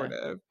Yeah.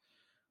 supportive.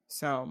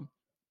 So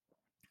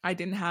I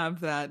didn't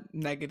have that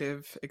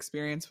negative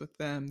experience with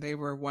them. They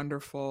were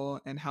wonderful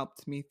and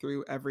helped me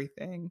through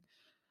everything.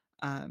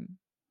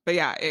 But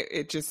yeah,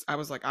 it just, I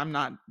was like, I'm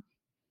not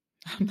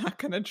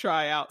gonna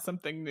try out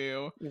something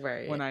new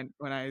Right.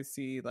 when I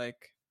see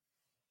like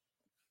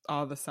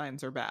all the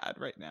signs are bad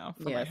right now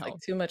for Yeah, my it's like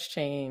health. too much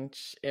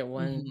change at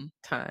one Hmm.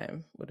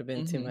 time would have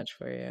been too Hmm. much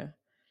for you.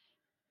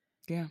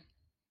 Yeah.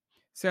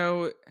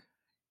 So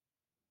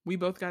we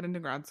both got into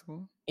grad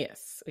school.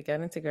 Yes, we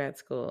got into grad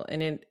school,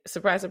 and then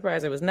surprise,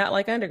 surprise, it was not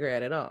like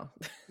undergrad at all.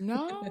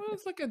 No, it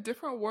was like a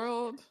different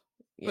world,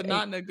 Yeah, but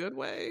not in a good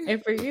way.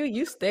 and for you,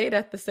 you stayed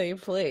at the same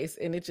place,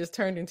 and it just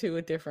turned into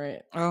a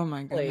different Oh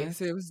my place. goodness,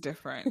 it was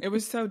different. It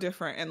was so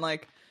different. And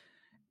like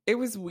it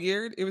was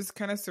weird. It was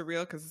kind of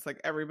surreal because it's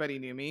like everybody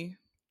knew me.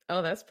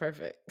 Oh, that's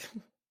perfect.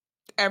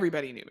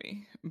 Everybody knew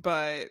me,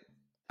 but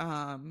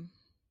um,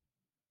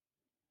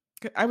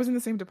 I was in the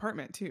same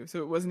department too,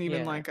 so it wasn't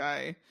even Yeah. like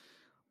I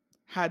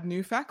had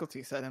new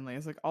faculty suddenly.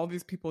 It's like all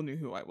these people knew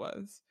who I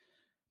was,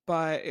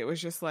 but it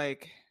was just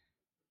like,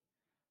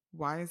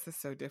 why is this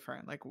so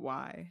different? Like,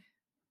 why?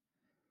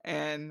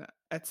 And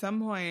at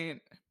some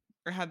point,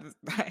 I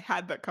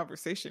had that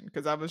conversation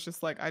because I was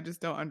just like, I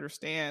just don't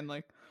understand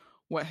like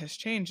what has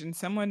changed. And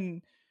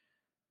someone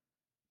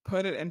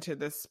put it into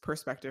this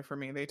perspective for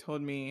me. They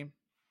told me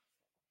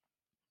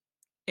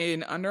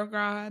in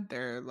undergrad,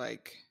 there are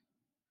like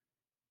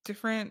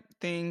different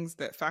things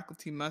that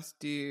faculty must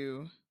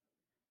do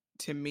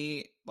to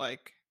meet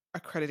like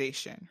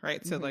accreditation,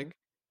 right? So Hmm. like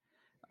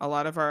a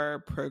lot of our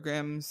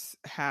programs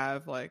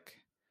have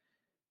like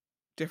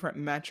different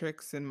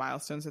metrics and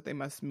milestones that they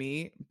must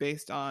meet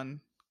based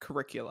on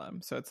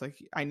curriculum. So it's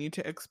like I need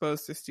to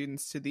expose the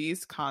students to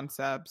these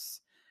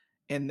concepts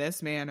in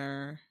this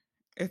manner.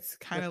 It's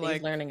kind With of these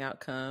like, learning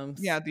outcomes.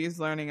 yeah, these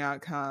learning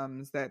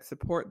outcomes that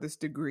support this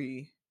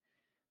degree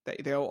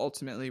that they'll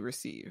ultimately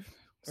receive.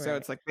 So Right.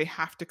 it's like they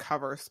have to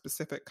cover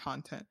specific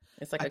content.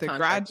 It's like a At the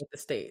contract with the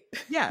state.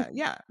 yeah,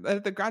 yeah.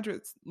 At the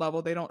graduate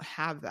level, they don't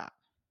have that.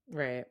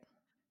 Right.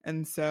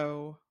 And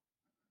so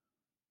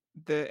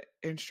the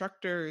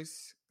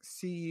instructors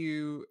see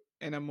you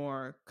in a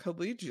more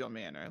collegial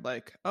manner,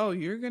 like, oh,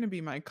 you're going to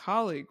be my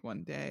colleague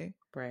one day.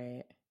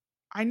 Right.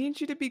 I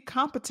need you to be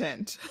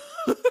competent.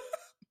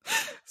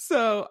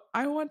 So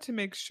I want to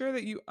make sure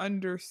that you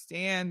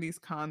understand these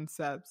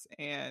concepts,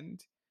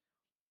 and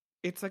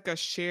it's like a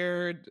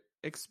shared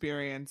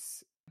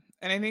experience.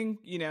 And I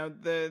think,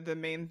 the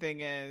main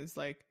thing is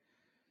like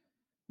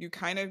you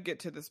kind of get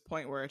to this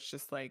point where it's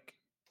just like,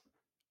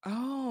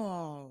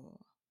 oh,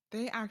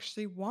 they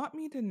actually want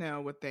me to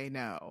know what they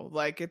know.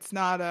 Like it's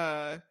not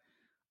a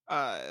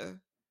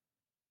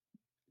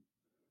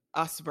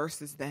us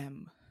versus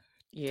them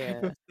type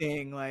Yeah. of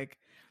thing. Like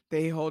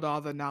they hold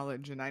all the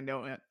knowledge and I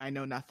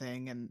know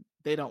nothing and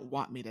they don't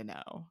want me to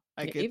know.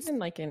 Yeah, Like it's even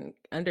like in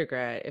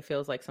undergrad, it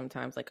feels like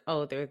sometimes like,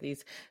 oh, there are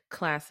these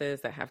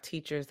classes that have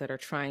teachers that are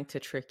trying to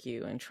trick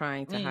you and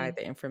trying to hide mm,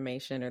 the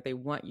information, or they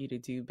want you to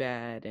do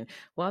bad. And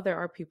while there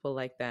are people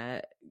like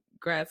that,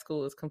 grad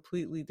school is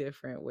completely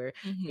different where,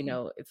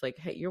 mhm. it's like,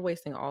 hey, you're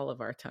wasting all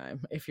of our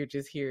time if you're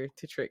just here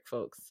to trick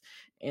folks.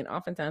 And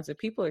oftentimes if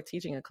people are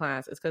teaching a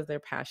class, it's because they're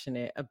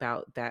passionate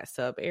about that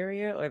sub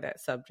area or that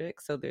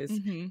subject. So there's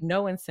Mhm.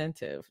 no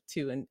incentive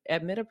to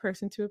admit a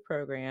person to a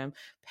program,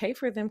 pay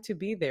for them to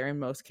be there in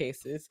most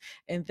cases,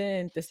 and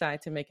then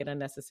decide to make it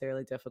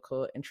unnecessarily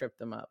difficult and trip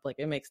them up. Like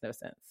it makes no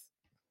sense.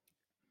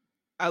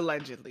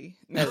 Allegedly.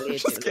 No, I'm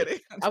just Allegedly. kidding.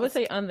 I'm I would just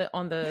say on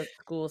the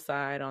school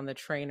side, on the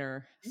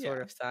trainer sort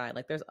yeah. of side,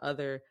 like there's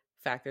other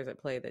factors at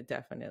play that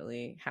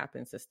definitely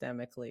happen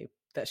systemically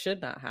that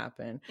should not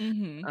happen.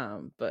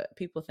 Mhm. But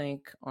people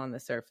think on the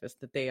surface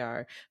that they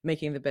are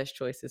making the best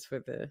choices for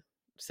the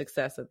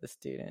success of the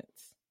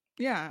students.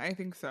 Yeah, I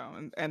think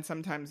so. And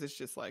sometimes it's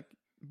just like,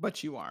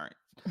 but you aren't.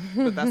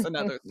 But that's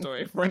another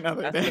story for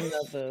another That's day.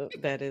 another,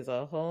 that is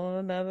a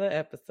whole nother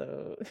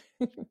episode.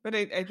 But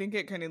I think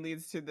it kind of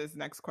leads to this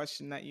next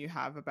question that you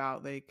have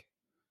about like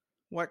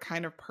what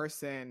kind of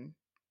person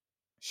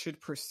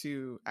should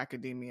pursue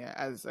academia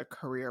as a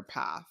career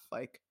path.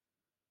 Like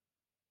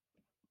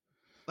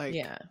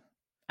Yeah,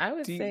 I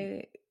would do you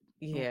say,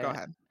 go yeah.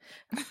 ahead.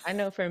 I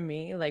know for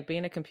me, like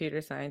being a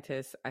computer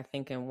scientist, I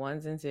think in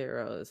ones and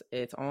zeros,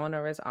 it's on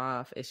or it's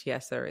off, it's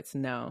yes or it's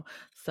no.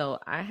 So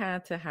I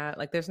had to have,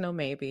 like, there's no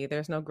maybe,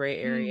 there's no gray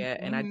area,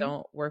 and I Mm-hmm.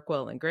 don't work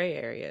well in gray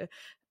area.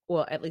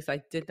 Well, at least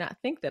I did not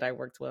think that I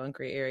worked well in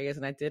gray areas,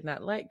 and I did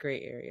not like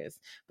gray areas.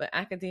 But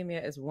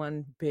academia is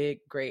one big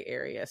gray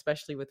area,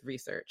 especially with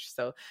research.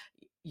 So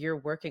you're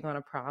working on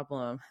a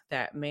problem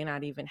that may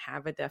not even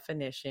have a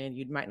definition.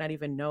 You might not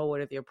even know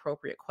what are the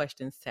appropriate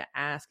questions to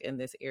ask in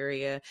this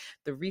area.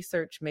 The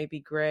research may be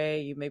gray.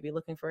 You may be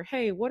looking for,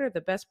 hey, what are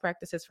the best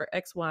practices for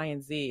X, Y,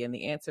 and Z? And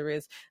the answer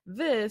is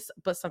this,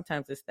 but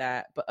sometimes it's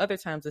that, but other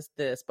times it's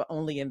this, but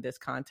only in this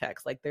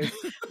context. Like there's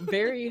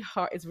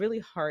it's really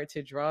hard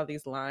to draw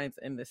these lines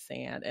in the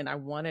sand. And I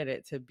wanted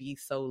it to be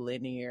so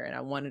linear and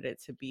I wanted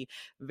it to be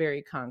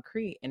very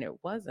concrete, and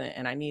it wasn't.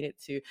 And I needed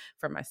to,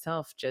 for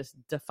myself, just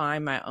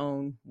define my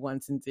own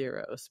ones and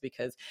zeros,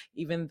 because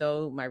even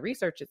though my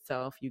research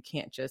itself, you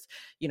can't just,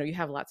 you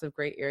have lots of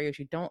gray areas.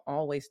 You don't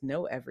always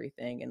know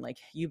everything. And like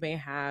you may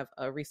have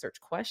a research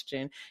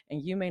question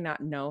and you may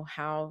not know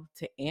how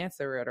to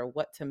answer it or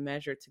what to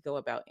measure to go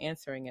about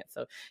answering it.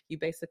 So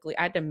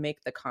I had to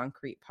make the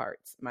concrete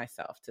parts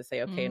myself to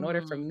say, okay, in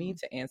order for me Mm.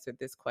 to answer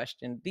this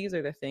question, these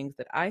are the things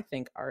that I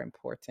think are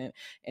important.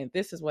 And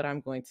this is what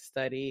I'm going to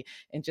study.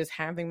 And just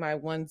having my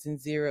ones and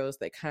zeros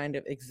that kind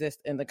of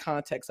exist in the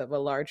context of a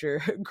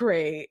larger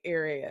gray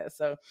area.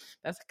 So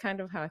that's kind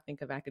of how I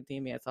think of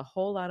academia. It's a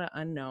whole lot of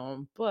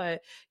unknown,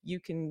 but you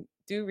can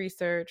do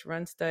research,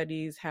 run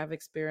studies, have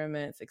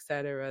experiments,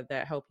 etc.,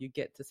 that help you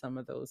get to some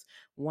of those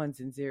ones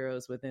and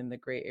zeros within the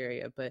gray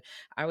area. But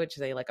I would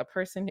say, like, a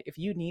person, if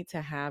you need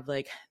to have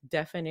like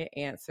definite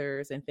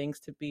answers and things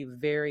to be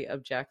very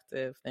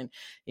objective, then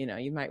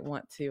you might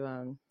want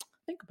to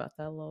think about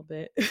that a little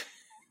bit.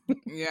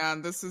 Yeah,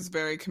 this is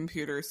very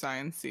computer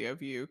sciencey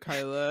of you,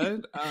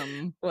 Kyla.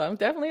 Well, I'm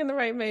definitely in the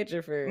right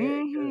major for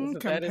it,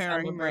 because that is how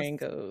my Comparing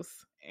this brain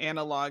goes.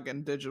 analog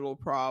and digital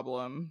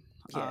problem.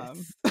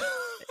 Yes.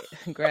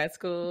 Grad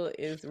school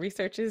is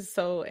research is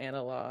so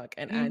analog,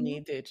 and I Mhm.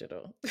 need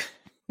digital.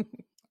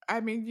 I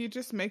mean, you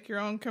just make your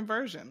own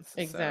conversions.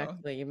 So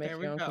Exactly. You there make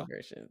we your own go.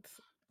 conversions.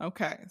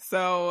 Okay.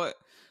 So,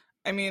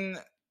 I mean,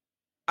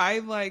 I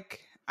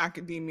like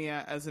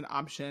academia as an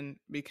option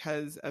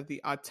because of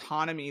the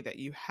autonomy that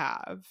you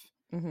have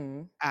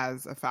Mm-hmm.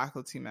 as a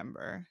faculty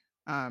member.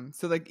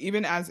 So like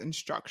even as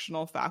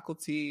instructional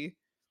faculty,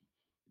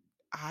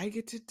 I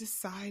get to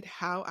decide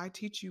how I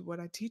teach you what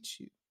I teach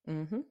you.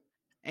 Mm-hmm.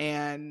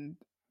 And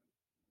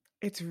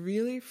it's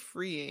really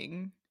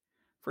freeing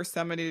for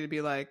somebody to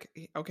be like,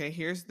 okay,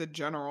 here's the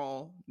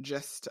general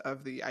gist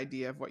of the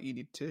idea of what you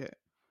need to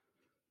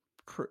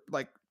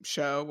like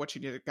show, what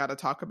you got to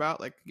talk about.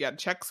 Like, yeah,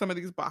 check some of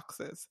these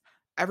boxes.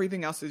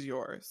 Everything else is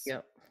yours.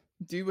 Yep.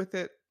 Do with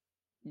it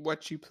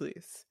what you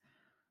please.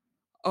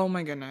 Oh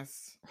my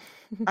goodness.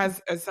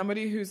 As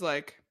somebody who's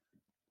like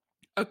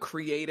a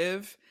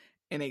creative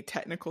in a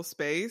technical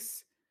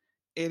space,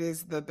 it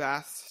is the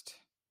best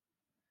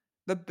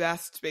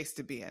space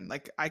to be in.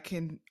 Like I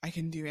can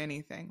do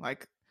anything.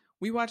 Like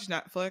we watch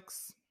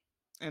Netflix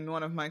in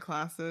one of my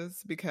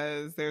classes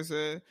because there's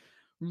a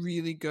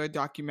really good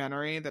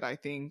documentary that I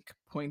think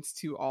points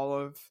to all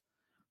of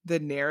the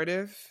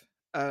narrative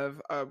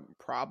of a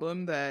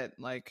problem that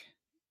like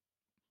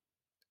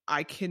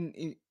I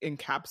can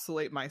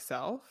encapsulate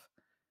myself,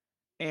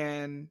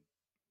 and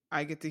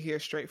I get to hear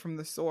straight from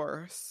the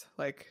source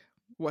like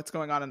what's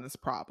going on in this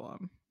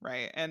problem,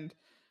 right? And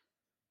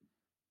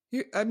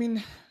I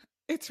mean,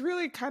 it's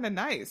really kind of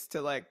nice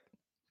to like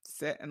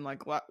sit and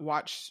like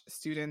watch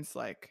students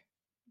like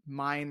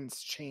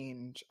minds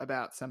change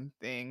about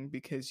something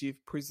because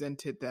you've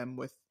presented them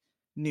with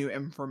new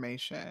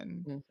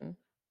information.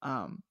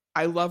 Mm-hmm.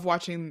 I love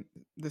watching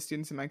the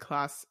students in my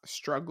class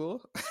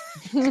struggle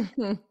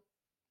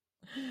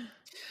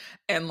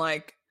and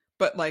like,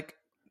 but like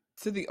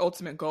to the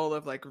ultimate goal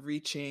of like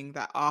reaching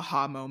that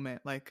aha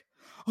moment, like,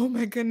 oh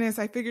my goodness,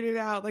 I figured it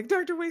out. Like,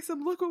 Dr.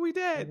 Waysome, look what we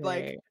did.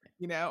 Like,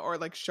 Right. or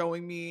like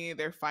showing me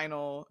their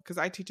final, because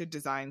I teach a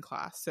design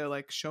class. So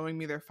like showing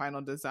me their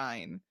final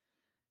design,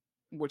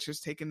 which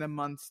has taken them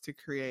months to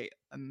create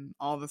and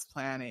all this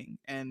planning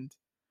and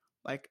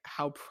like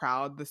how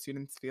proud the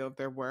students feel of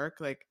their work.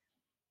 Like,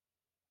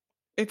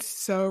 it's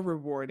so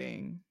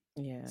rewarding.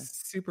 Yeah.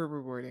 Super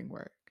rewarding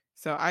work.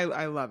 So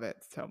I love it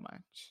so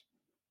much.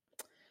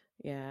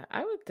 Yeah,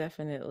 I would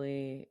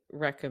definitely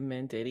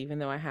recommend it, even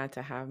though I had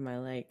to have my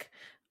like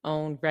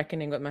own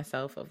reckoning with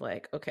myself of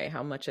like, okay,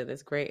 how much of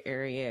this gray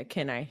area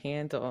can I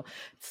handle?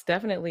 It's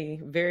definitely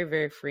very,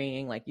 very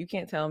freeing. Like, you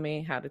can't tell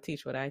me how to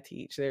teach what I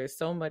teach. There's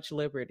so much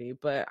liberty,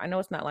 but I know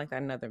it's not like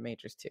that in other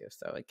majors too.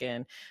 So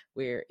again,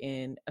 we're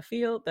in a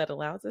field that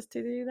allows us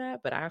to do that.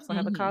 But I also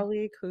have a Mm-hmm.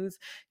 colleague who's,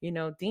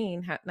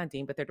 dean, not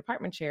dean, but their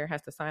department chair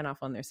has to sign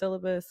off on their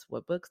syllabus,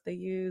 what books they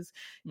use.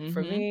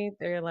 For Mm-hmm. me,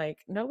 they're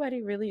like,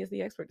 nobody really is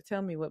the expert to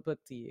tell me what book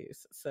to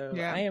use. So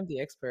Yeah. I am the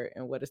expert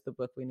in what is the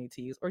book we need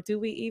to use, or do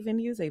we even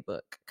use a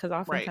book? Because Right.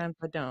 oftentimes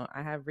I don't.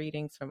 I have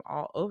readings from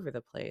all over the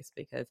place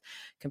because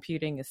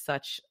computing is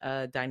such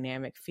a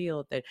dynamic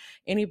field that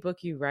any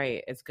book you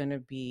write is going to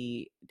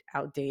be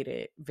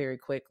outdated very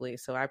quickly.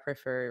 So I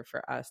prefer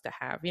for us to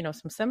have,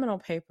 some seminal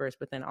papers,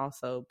 but then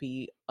also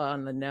be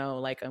on the know,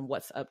 like on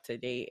what's up to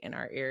date in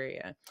our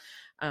area.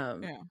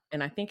 Yeah.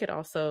 And I think it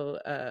also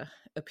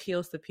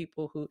appeals to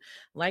people who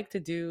like to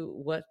do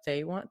what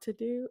they want to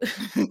do.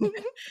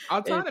 it,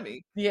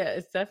 Autonomy. yeah,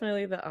 it's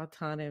definitely the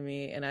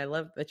autonomy. And I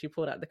love that you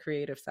pulled out the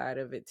creative side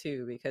of it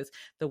too, because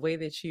the way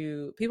that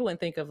people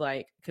wouldn't think of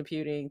like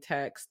computing,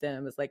 tech,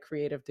 STEM as like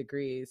creative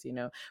degrees,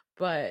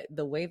 but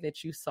the way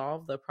that you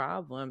solve the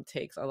problem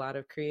takes a lot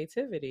of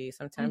creativity.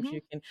 Sometimes Mm-hmm.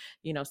 you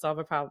can, solve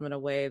a problem in a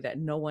way that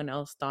no one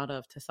else thought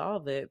of to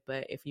solve it.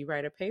 But if you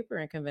write a paper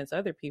and convince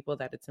other people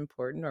that it's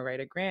important, or write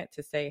a grant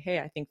to say, hey,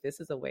 I think this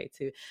is a way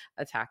to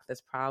attack this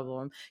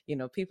problem,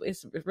 people,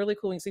 it's really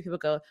cool when you see people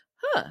go,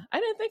 I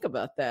didn't think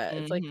about that.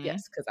 It's like, Mm-hmm.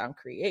 yes, because I'm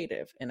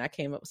creative and I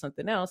came up with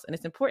something else. And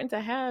it's important to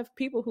have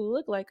people who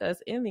look like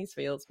us in these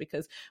fields,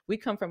 because we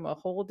come from a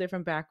whole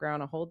different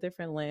background, a whole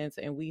different lens,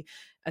 and we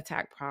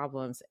attack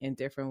problems in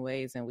different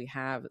ways. And we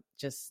have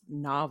just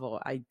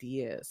novel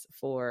ideas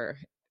for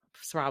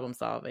problem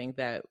solving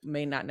that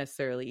may not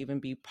necessarily even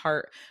be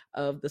part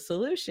of the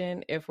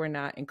solution if we're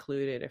not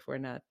included, if we're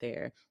not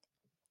there.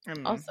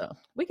 And Also,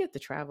 we get to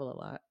travel a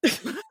lot.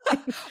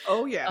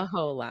 oh yeah. A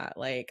whole lot.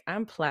 Like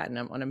I'm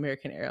platinum on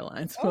American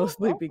Airlines Oh,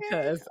 mostly okay.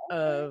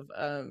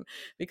 Okay.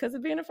 because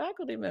of being a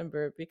faculty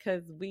member,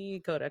 because we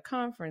go to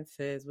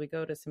conferences, we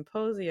go to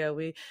symposia,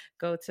 we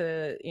go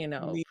to,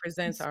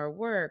 present Meetings. our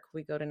work,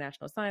 we go to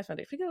National Science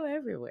Foundation, we go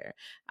everywhere.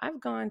 I've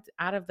gone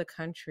out of the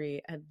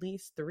country at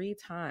least 3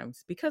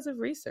 times because of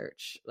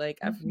research. Like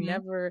I've Hmm.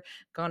 never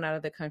gone out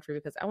of the country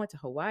because I went to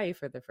Hawaii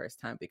for the first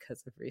time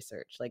because of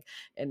research. Like,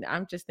 and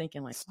I'm just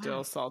thinking like, Still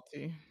wow.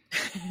 salty.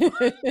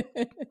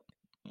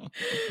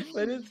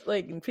 But it's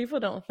like people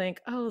don't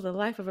think, oh, the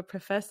life of a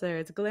professor,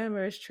 it's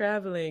glamorous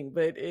traveling,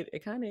 but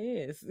it kind of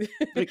is.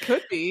 It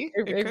could be.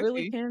 It It could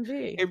really be. can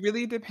be. It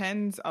really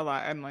depends a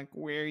lot on like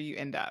where you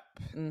end up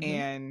Hmm.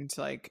 and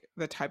like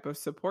the type of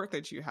support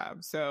that you have.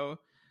 So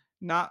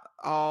not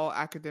all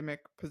academic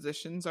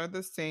positions are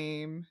the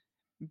same.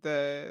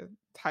 The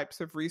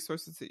types of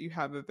resources that you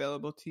have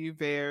available to you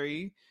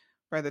vary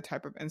by the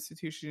type of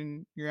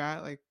institution you're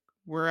at. Like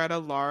we're at a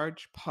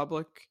large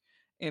public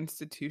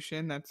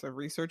institution that's a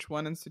research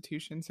one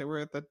institution. So we're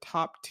at the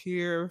top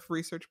tier of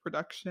research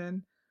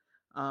production.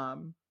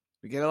 Um,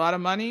 we get a lot of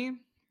money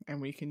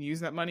and we can use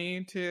that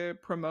money to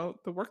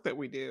promote the work that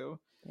we do.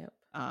 Yep.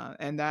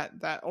 And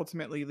that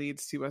ultimately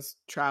leads to us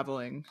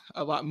traveling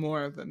a lot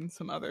more than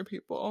some other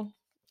people.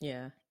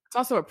 Yeah. It's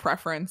also a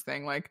preference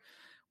thing. Like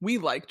we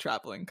like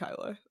traveling,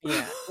 Kyla.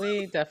 Yeah.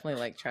 We definitely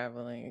like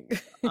traveling.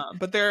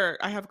 But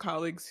I have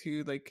colleagues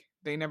who like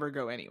they never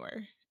go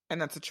anywhere, and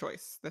that's a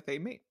choice that they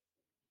make.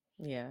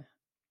 Yeah.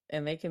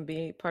 And they can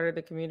be part of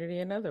the community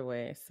in other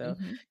ways. So,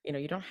 Mm-hmm.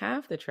 you don't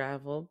have to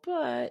travel,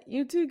 but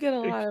you do get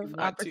a If lot you of want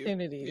to,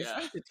 opportunities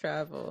yeah. to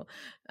travel.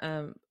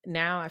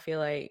 Now, I feel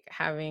like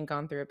having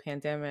gone through a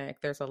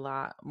pandemic, there's a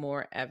lot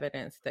more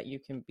evidence that you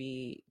can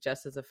be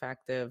just as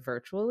effective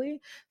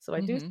virtually. So, I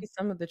do Mm-hmm. see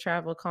some of the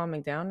travel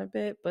calming down a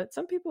bit, but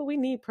some people, we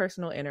need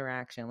personal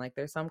interaction. Like,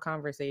 there's some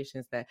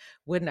conversations that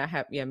would not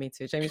happen. Yeah, me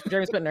too. Jamie's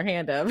putting her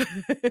hand up.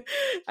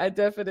 I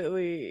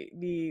definitely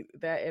need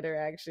that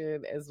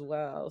interaction as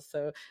well.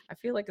 So, I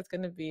feel like it's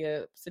going to be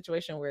a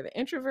situation where the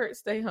introverts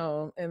stay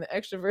home and the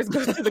extroverts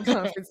go to the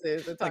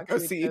conferences and Like talk go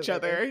to each see each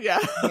other. other, yeah.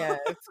 Yes,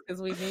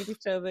 because we need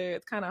each other.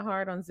 It's kind of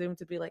hard on Zoom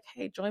to be like,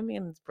 hey, join me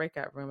in this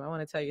breakout room. I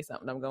want to tell you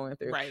something I'm going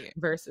through, Right.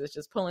 versus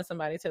just pulling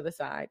somebody to the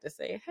side to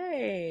say,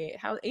 hey,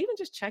 how, even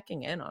just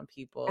checking in on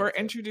people. Or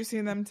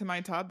introducing them to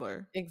my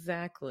toddler.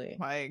 Exactly.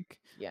 Like,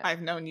 Yeah.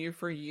 I've known you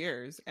for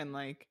years and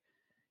like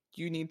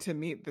you need to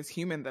meet this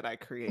human that I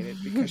created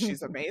because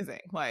she's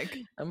amazing. Like,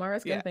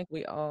 Amara's yeah. gonna think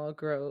we all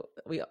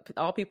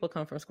people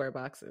come from square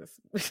boxes.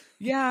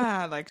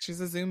 Yeah, like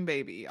she's a Zoom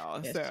baby, y'all.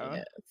 Yes, she So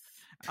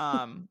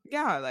is.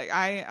 yeah, like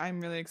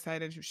I'm really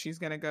excited. She's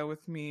gonna go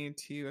with me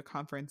to a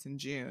conference in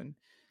June.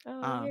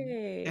 Oh,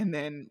 yay. And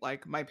then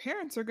like my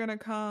parents are gonna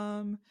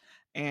come,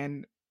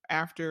 and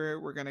after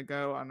we're gonna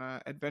go on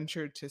an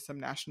adventure to some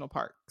national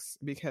parks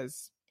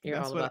because You're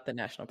all about the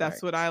national that's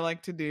parks. what I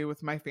like to do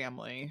with my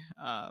family.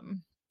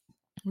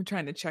 We're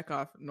trying to check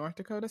off North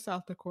Dakota,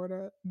 South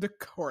Dakota,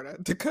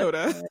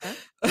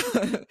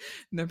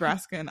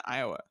 Nebraska, and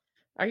Iowa.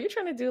 Are you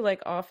trying to do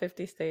like all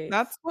 50 states?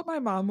 That's what my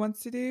mom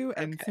wants to do,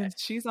 and Okay.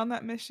 since she's on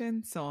that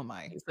mission, so am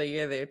I. So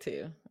you're there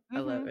too. I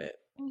love Mm-hmm. it.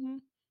 Mm-hmm.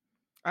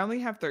 I only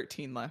have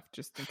 13 left,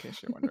 just in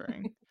case you're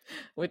wondering.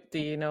 What do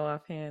you know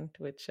offhand?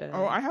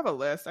 Oh, I have a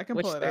list. I can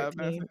Which pull it up in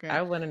a 13? second.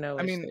 I want to know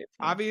I which mean, 13.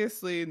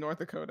 obviously North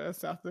Dakota,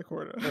 South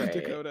Dakota, Right.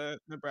 Dakota,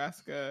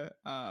 Nebraska,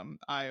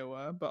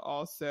 Iowa, but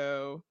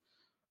also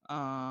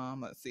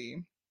let's see,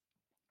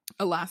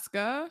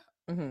 Alaska,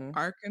 Hmm.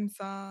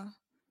 Arkansas,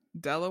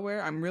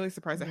 Delaware. I'm really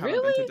surprised I haven't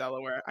been to Really?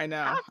 Delaware. I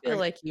know. I feel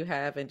like you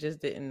have and just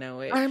didn't know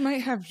it. I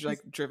might have 'Cause like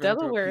driven through a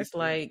Delaware piece is of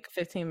it. like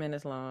 15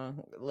 minutes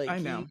long. I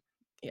Like know.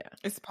 yeah.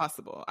 It's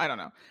possible. I don't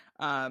know.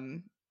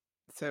 Um,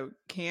 so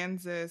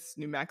Kansas,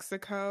 New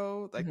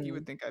Mexico, like you Hmm.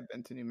 would think I'd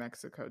been to New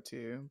Mexico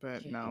too,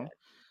 but Yeah. no.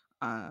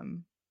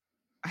 Um,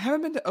 I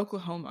haven't been to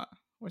Oklahoma,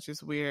 which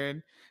is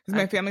weird because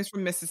I my family's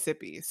from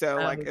Mississippi, so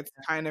oh like it's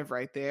kind of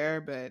right there,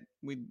 but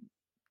we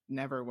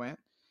never went.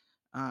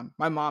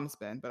 My mom's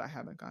been, but I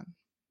haven't gone.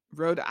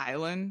 Rhode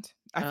Island,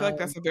 I feel like um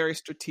that's a very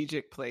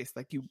strategic place.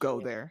 Like you go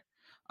yeah. there.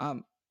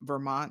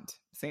 Vermont,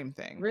 same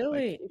thing. Like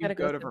Really? You you gotta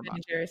go go to to Ben Vermont.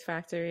 and Jerry's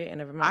factory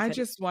and a Vermont I Teddy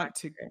just want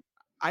to factory.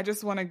 I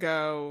just want to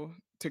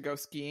go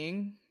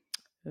skiing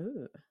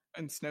Ooh.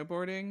 and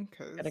snowboarding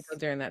Gotta go because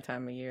during that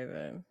time of year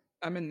then.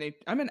 I'm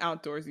an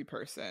outdoorsy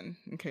person.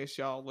 In case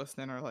y'all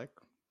listening are like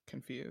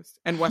confused,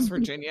 and West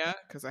Virginia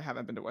because I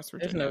haven't been to West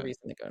There's no Virginia.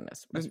 reason to go to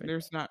West Virginia.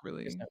 There's not There's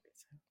really. no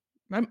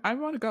reason. I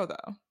want to go though.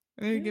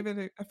 I need to Yeah, give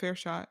it a fair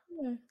shot.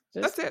 yeah.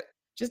 That's it.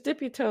 Just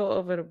dip your toe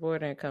over the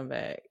border and come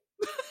back.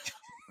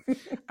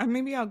 And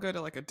maybe I'll go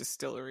to like a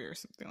distillery or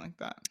something like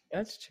that.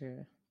 That's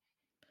true.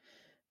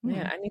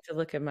 Man, Hmm. I need to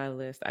look at my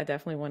list. I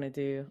definitely want to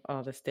do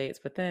all the states,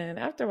 but then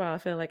after a while, I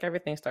feel like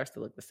everything starts to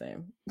look the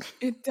same.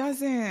 It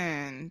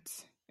doesn't.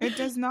 It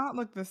does not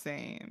look the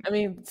same. I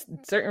mean,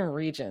 certain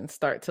regions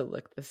start to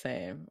look the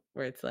same,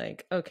 where it's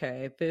like,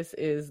 okay, this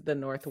is the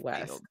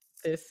Northwest, Fields,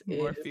 this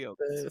more is fields.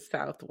 the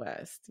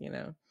Southwest,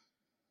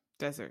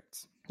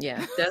 Deserts.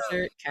 Yeah,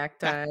 desert,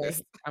 cacti.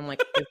 Cactus. I'm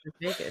like, is this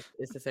Vegas?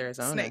 Is this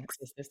Arizona? Snakes.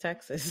 Is this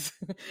Texas?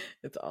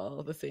 It's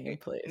all the same No,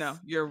 place.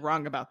 you're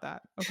wrong about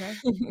that. Okay.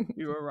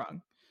 You were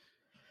wrong.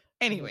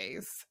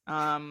 Anyways,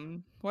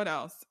 what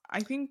else? I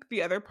think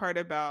the other part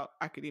about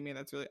academia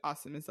that's really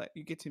awesome is that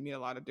you get to meet a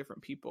lot of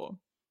different people,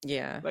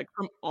 Yeah. like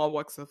from all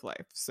walks of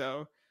life.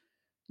 So,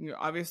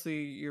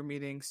 obviously you're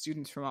meeting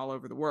students from all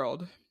over the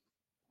world,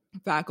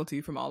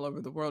 faculty from all over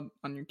the world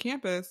on your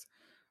campus,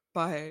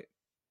 but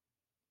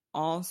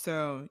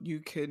also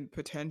you could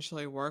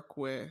potentially work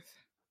with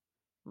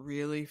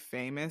really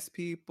famous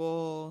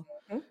people,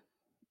 Mhm.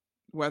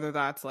 whether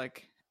that's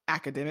like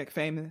academic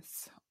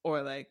famous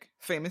or like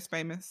famous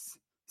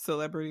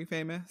celebrity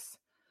famous.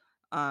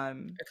 A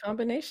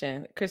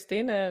combination.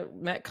 Christina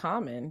met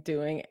Common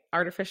doing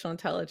artificial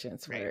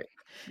intelligence Right. work.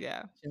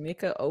 Yeah.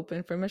 Jamaica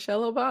opened for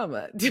Michelle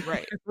Obama.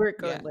 Right. We're Yeah.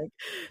 going like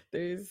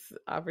there's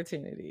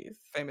opportunities.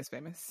 Famous.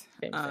 Famous.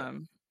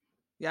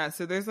 Yeah,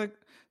 so there's like,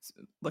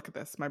 look at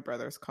this, my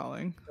brother's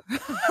calling.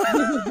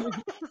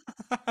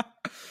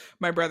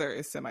 My brother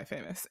is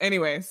semi-famous.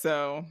 Anyway,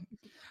 so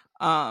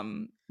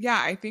yeah,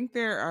 I think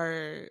there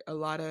are a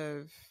lot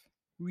of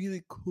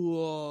really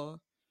cool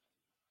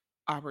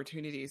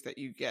opportunities that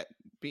you get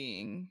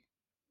being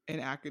an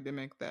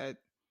academic that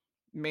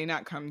may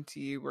not come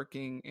to you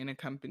working in a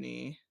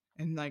company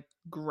and like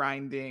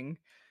grinding,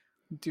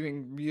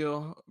 doing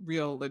real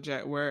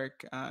legit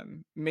work,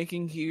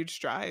 making huge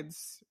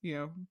strides,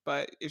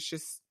 but it's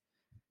just,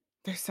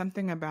 there's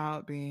something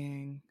about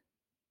being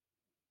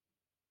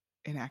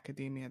in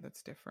academia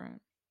that's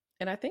different.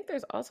 And I think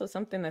there's also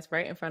something that's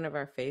right in front of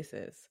our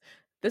faces.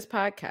 This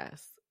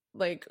podcast.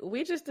 Like,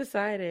 we just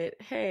decided,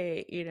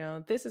 hey,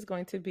 this is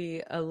going to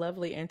be a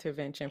lovely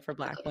intervention for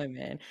Black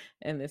women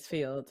in this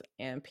field.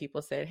 And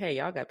people said, hey,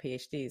 y'all got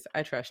PhDs.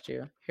 I trust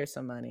you. Here's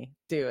some money.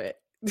 Do it.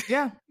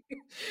 Yeah.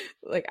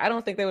 Like, I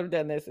don't think they would have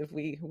done this if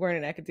we weren't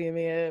in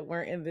academia,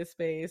 weren't in this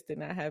space, did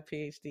not have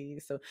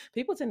PhDs. So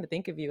people tend to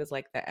think of you as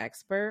like the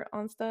expert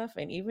on stuff.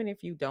 And even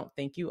if you don't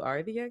think you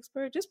are the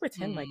expert, just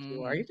pretend like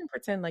you are. You can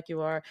pretend like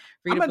you are.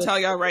 I'm going to tell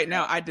y'all right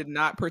now, I did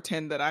not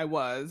pretend that I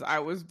was. I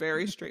was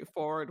very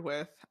straightforward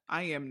with,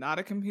 I am not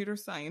a computer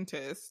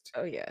scientist.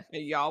 Oh, yeah.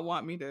 And y'all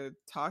want me to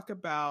talk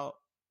about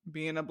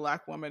being a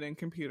Black woman in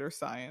computer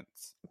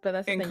science. But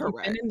that's the thing, you've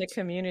been in the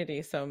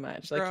community so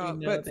much, like, Girl,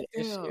 the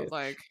issues,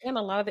 and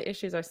a lot of the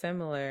issues are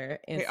similar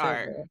in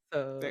civil,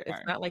 so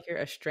it's not like you're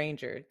a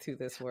stranger to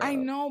this world. I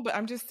know, but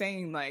I'm just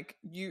saying, like,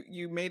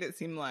 you made it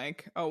seem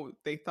like, oh,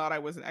 they thought I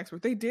was an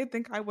expert. They did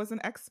think I was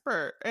an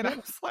expert, and I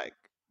was like,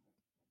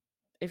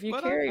 if you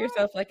carry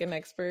yourself like an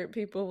expert,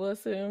 people will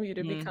assume you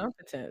to be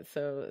competent.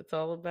 So it's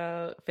all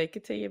about fake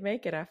it till you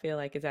make it. I feel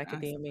like is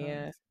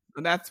academia.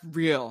 That's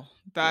real.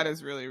 That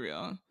is really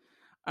real.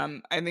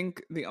 I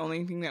think the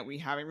only thing that we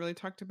haven't really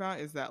talked about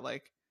is that,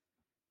 like,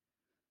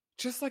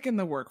 just like in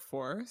the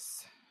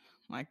workforce,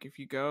 like if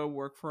you go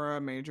work for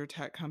a major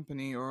tech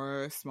company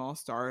or a small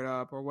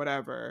startup or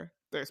whatever,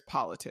 there's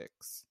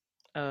politics.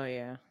 Oh,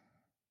 yeah.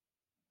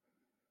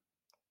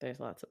 There's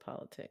lots of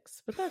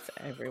politics, but that's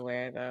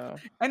everywhere though.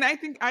 And I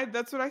think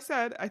that's what I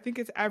said. I think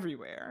it's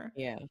everywhere.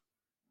 Yeah.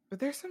 But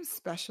there's some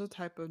special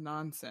type of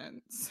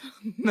nonsense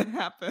that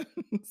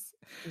happens.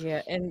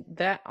 Yeah, and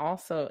that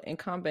also in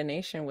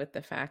combination with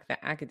the fact that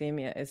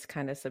academia is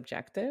kind of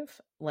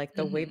subjective, like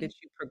the way that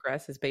you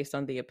progress is based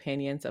on the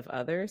opinions of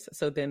others.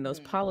 So then those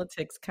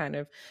politics kind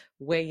of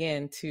weigh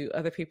into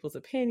other people's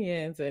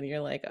opinions, and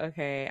you're like,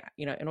 okay,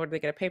 in order to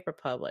get a paper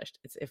published,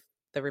 it's if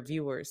the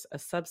reviewers, a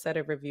subset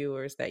of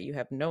reviewers that you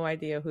have no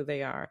idea who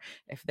they are,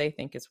 if they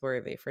think it's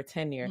worthy for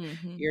tenure,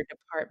 your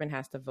department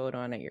has to vote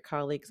on it. Your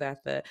colleagues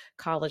at the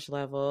college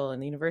level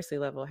and the university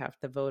level have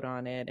to vote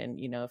on it. And,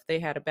 if they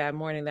had a bad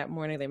morning that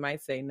morning, they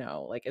might say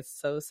no. Like, it's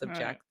so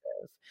subjective.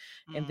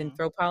 Right. And then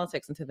throw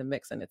politics into the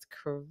mix, and it's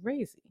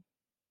crazy.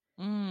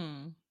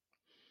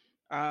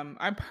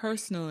 I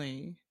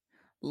personally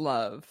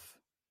love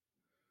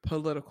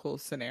political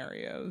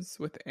scenarios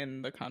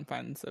within the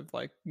confines of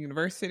like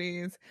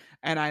universities,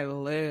 and I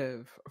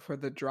live for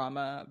the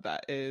drama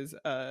that is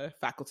a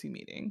faculty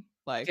meeting.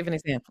 Like, give an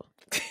example.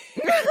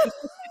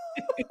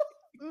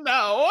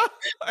 No,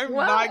 I'm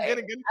not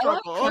getting in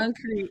trouble. I love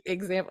concrete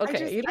example.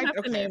 Okay, you don't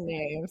have to name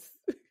names.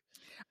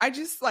 I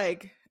just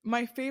like,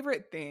 my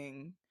favorite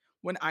thing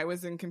when I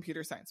was in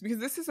computer science, because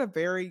this is a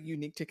very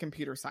unique to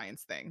computer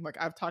science thing. Like,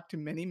 I've talked to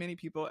many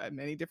people at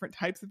many different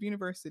types of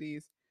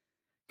universities.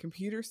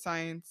 Computer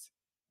science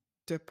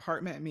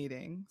department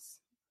meetings,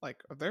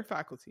 like of their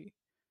faculty,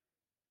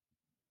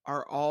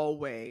 are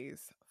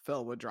always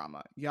filled with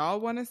drama.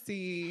 Y'all want to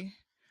see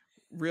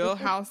Real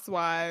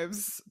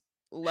Housewives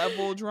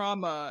level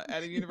drama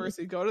at a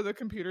university, go to the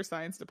computer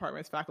science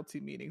department's faculty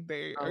meeting.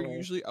 They are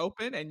usually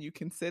open and you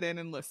can sit in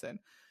and listen.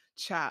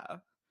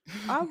 Child,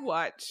 I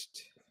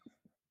watched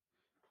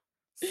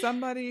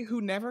somebody who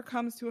never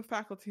comes to a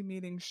faculty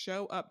meeting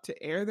show up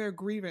to air their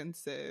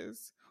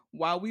grievances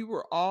while we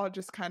were all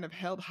just kind of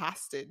held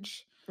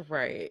hostage.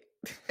 Right.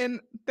 And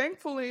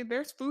thankfully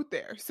there's food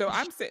there. So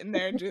I'm sitting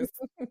there just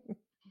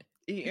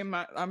eating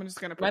my, I'm just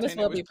gonna Might as pretend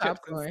it well was be chips and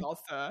popcorn.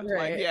 salsa. Like,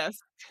 Right. yes,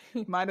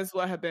 might as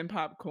well have been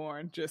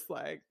popcorn. Just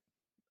like,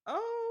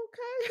 oh,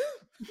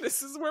 okay,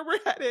 this is where we're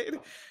headed.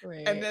 And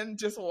Right. then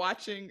just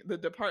watching the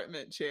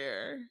department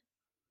chair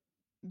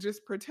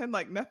just pretend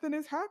like nothing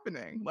is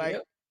happening,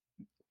 like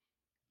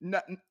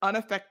Yep.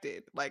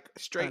 unaffected, like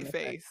straight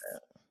face,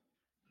 Unaffected.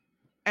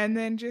 and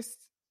then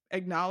just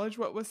acknowledge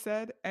what was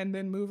said and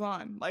then move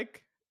on.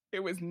 Like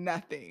it was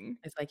nothing.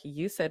 It's like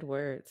you said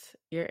words.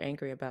 You're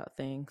angry about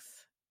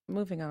things.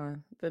 Moving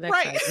on. The next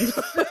Right.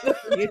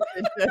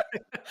 item.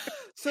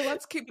 So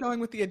let's keep going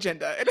with the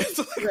agenda. And it's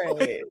like,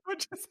 Right.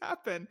 what just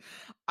happened?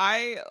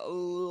 I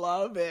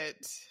love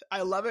it.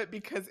 I love it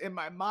because in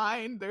my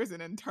mind, there's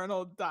an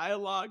internal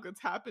dialogue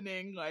that's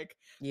happening. Like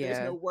there's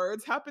Yeah. no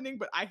words happening,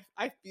 but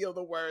I feel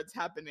the words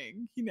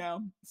happening, you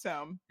know?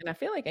 So. And I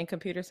feel like in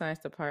computer science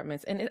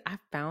departments, and I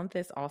found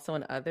this also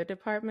in other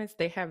departments,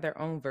 they have their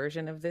own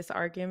version of this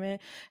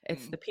argument.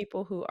 It's the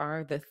people who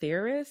are the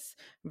theorists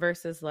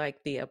versus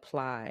like the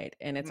applied.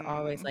 And it's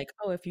always like,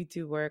 oh, if you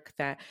do work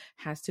that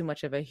has too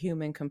much of a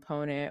human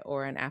component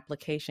or an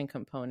application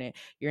component,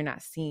 you're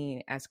not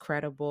seen as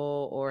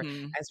credible or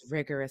as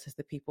rigorous as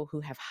the people who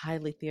have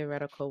highly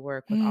theoretical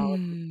work with all of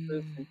these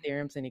proofs and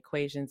theorems and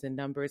equations and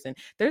numbers. And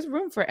there's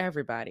room for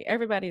everybody.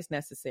 Everybody is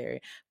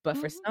necessary. But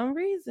for some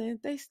reason,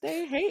 they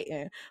stay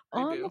hating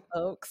on the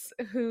folks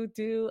who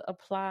do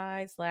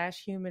apply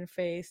 / human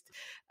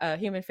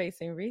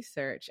facing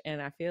research.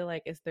 And I feel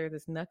like there's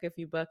this knuck if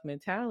you buck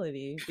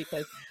mentality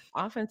because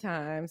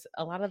oftentimes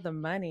a lot of the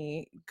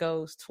money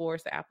goes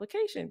towards the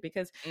application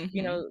because,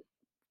 you know,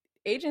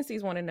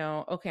 agencies want to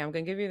know, okay, I'm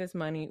going to give you this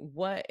money.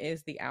 What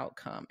is the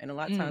outcome? And a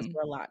lot of times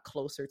we're a lot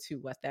closer to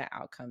what that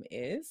outcome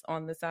is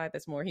on the side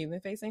that's more human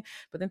facing.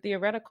 But then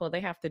theoretical,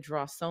 they have to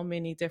draw so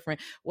many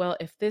different, well,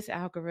 if this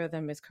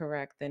algorithm is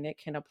correct, then it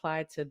can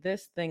apply to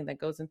this thing that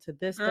goes into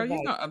this Girl, device.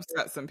 you're gonna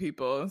upset some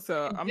people.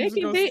 So I'm they just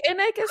can gonna be, and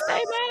they can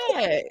stay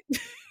mad.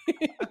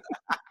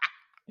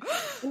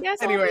 And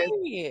that's anyway,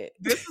 okay.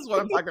 this is what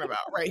I'm talking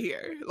about right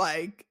here.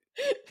 Like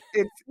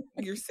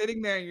you're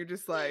sitting there and you're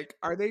just like,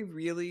 are they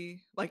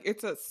really, like,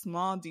 it's a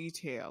small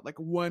detail, like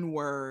one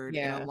word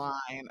in a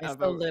line It's of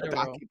so a literal.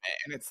 document,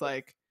 and it's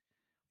like,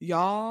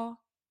 y'all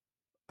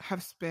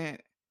have spent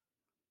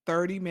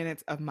 30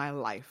 minutes of my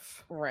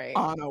life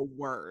on a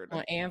word,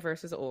 on and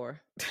versus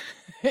or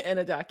in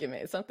a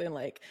document, something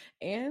like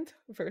and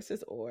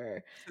versus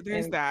or. So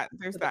there's and that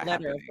the letter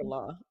happening. of the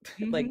law.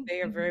 Like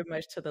they are very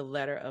much to the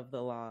letter of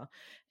the law,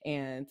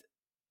 and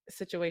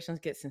situations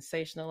get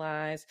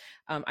sensationalized.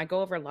 I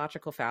go over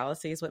logical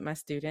fallacies with my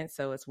students,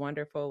 so it's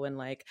wonderful when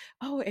like,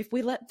 oh, if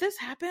we let this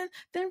happen,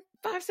 then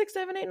 5, 6,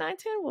 7, 8, 9,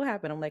 10 will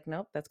happen. I'm like,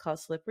 nope, that's called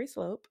slippery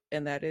slope,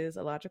 and that is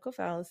a logical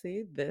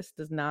fallacy. This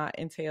does not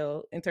in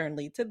turn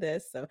lead to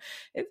this. So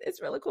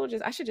it's really cool.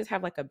 I should just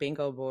have like a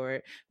bingo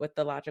board with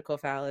the logical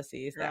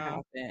fallacies that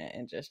happen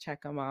and just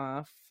check them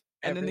off.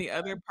 And then the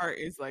other part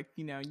is like,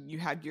 you know, you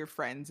had your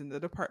friends in the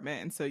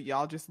department, and so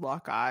y'all just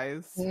lock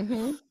eyes.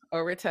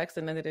 Or we're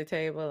texting under the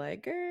table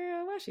like,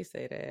 girl, why she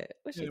say that?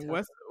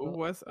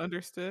 What's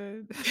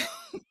understood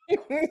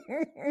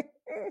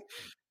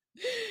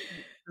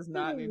does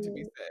not need to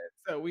be said.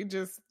 So we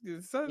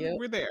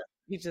we're there.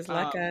 You just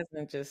lock eyes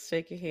and just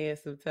shake your head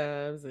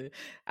sometimes. And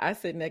I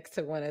sit next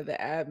to one of the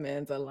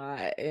admins a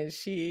lot, and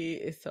she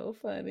is so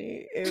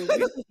funny. And we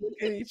just look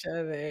at each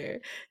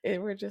other,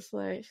 and we're just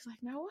like, she's like,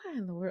 now what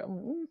in the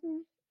world?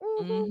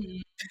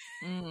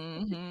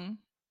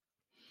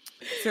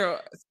 So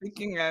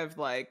speaking of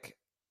like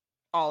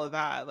all of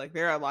that, like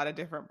there are a lot of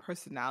different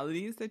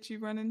personalities that you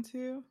run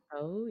into.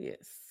 Oh,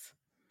 yes.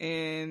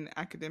 In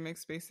academic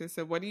spaces.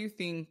 So what do you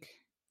think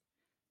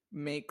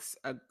makes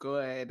a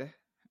good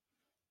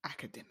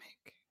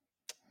academic?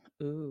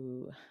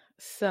 Ooh.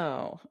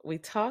 So we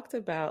talked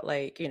about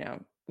like, you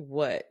know,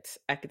 what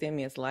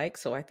academia is like.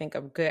 So I think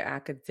a good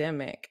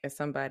academic is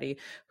somebody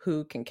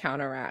who can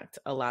counteract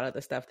a lot of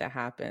the stuff that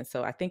happens.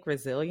 So I think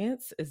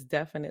resilience is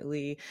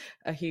definitely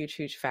a huge,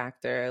 huge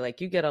factor.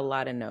 Like you get a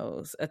lot of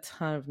no's, a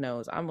ton of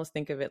no's. I almost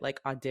think of it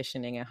like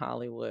auditioning in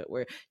Hollywood,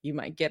 where you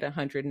might get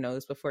 100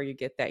 no's before you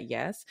get that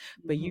yes,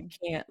 but you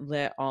can't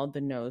let all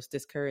the no's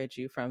discourage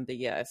you from the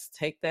yes.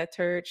 Take that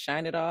turd,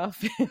 shine it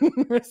off,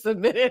 and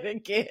submit it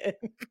again.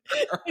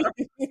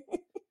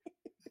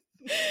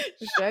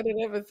 Shut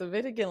it up and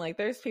submit again. Like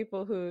there's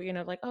people who, you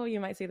know, like, oh,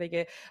 you might see they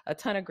get a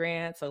ton of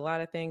grants, a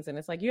lot of things. And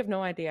it's like, you have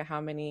no idea how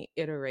many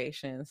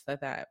iterations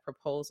that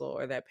proposal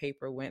or that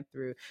paper went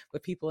through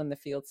with people in the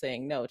field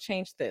saying, no,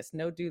 change this,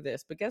 no, do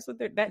this. But guess what?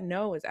 That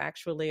no is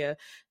actually a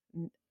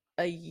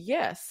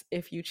yes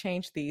if you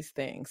change these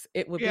things.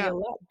 It would be a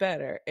lot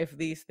better if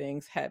these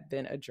things had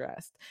been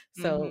addressed.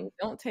 So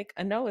don't take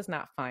a no is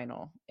not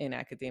final in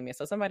academia.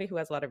 So somebody who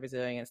has a lot of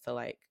resilience to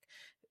like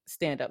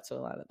stand up to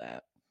a lot of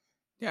that.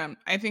 Yeah,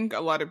 I think a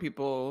lot of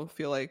people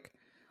feel like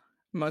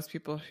most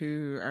people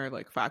who are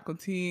like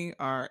faculty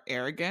are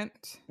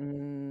arrogant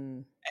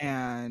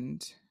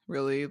and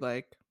really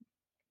like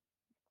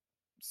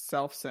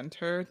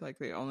self-centered, like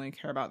they only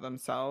care about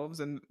themselves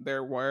and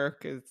their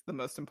work is the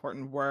most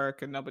important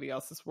work and nobody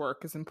else's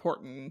work is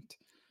important.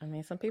 I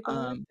mean, some people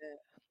are like Um, that.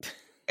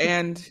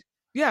 and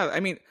yeah, I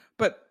mean,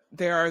 but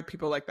there are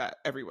people like that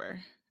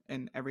everywhere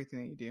in everything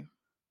that you do.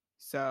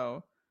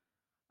 So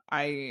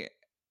I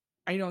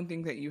I don't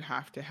think that you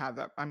have to have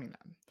that. I mean,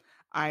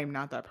 I'm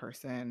not that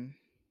person.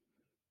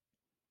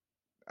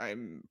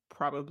 I'm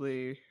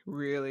probably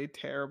really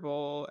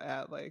terrible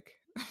at like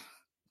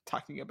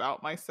talking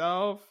about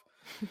myself.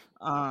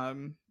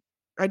 Um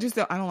I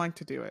don't like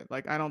to do it.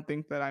 Like I don't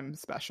think that I'm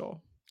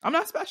special. I'm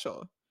not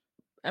special.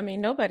 I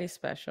mean, nobody's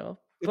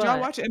special, Did y'all but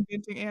watch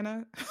Inventing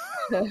Anna?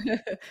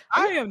 I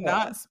I guess am so.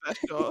 not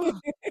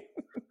special.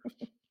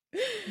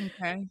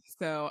 Okay.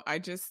 So I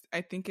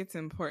think it's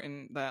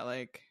important that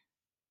like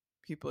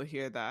people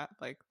hear that,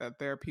 like that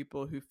there are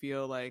people who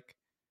feel like,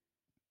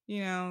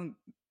 you know,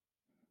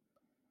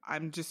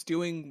 I'm just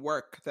doing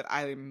work that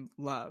I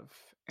love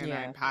and Yeah,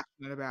 I'm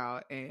passionate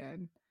about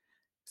and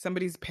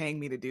somebody's paying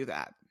me to do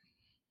that.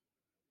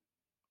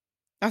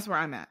 That's where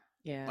I'm at.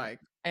 yeah. Like,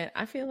 And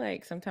I feel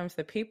like sometimes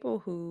the people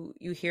who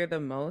you hear the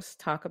most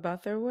talk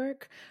about their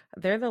work,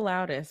 they're the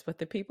loudest, but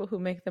the people who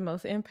make the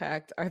most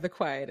impact are the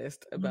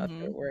quietest about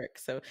their mhm, work.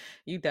 So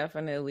you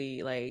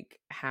definitely like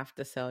have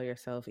to sell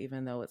yourself,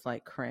 even though it's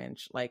like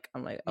cringe. Like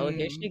I'm like, oh,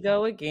 here she mm,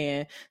 go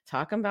again,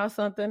 talking about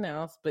something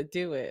else, but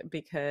do it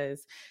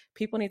because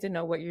people need to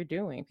know what you're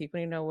doing. People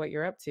need to know what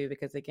you're up to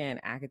because again,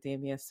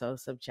 academia is so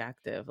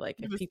subjective. Like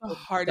if it's the people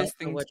don't hardest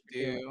know thing what to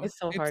you're doing, do. it's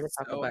so hard to It's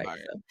talk so about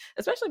hard. yourself,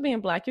 especially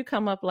being Black. You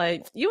come up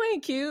like you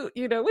ain't cute,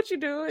 you know what you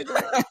doing,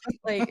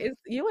 like it's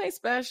you ain't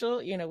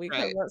special, you know. We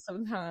come Right. up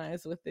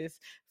sometimes with this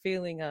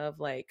feeling of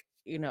like,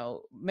 you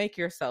know, make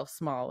yourself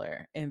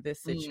smaller in this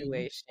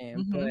Mm,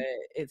 situation, but mhm,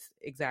 it's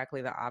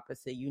exactly the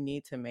opposite. You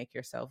need to make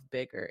yourself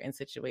bigger in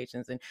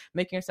situations, and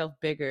making yourself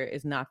bigger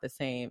is not the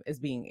same as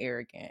being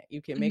arrogant.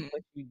 You can make mhm,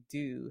 what you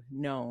do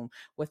known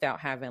without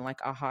having like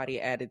a haughty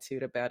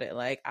attitude about it,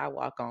 like I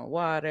walk on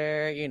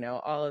water, you know,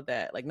 all of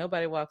that. Like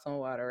nobody walks on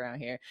water around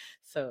here.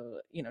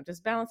 So, you know,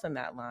 just balancing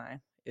that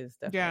line is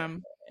definitely yeah,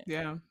 important.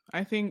 yeah.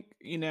 I think,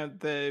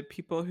 the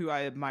people who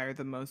I admire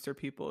the most are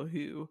people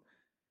who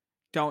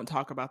don't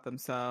talk about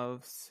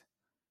themselves,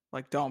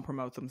 like don't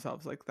promote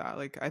themselves like that.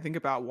 Like I think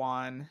about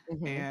Juan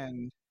Hmm.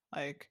 and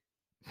like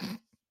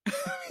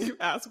you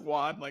ask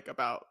Juan like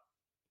about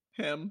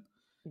him.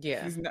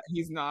 Yeah.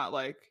 He's not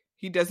like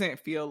he doesn't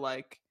feel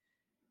like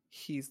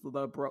he's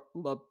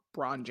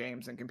LeBron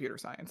James in computer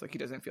science. Like he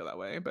doesn't feel that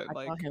way, but I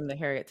call like him the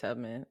Harriet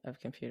Tubman of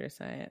computer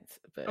science,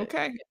 but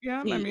okay,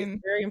 yeah, I he is a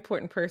mean very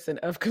important person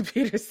of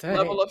computer science.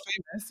 level of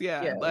famous,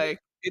 yeah. Yeah. Like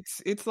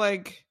it's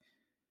like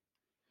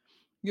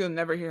you'll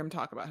never hear him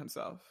talk about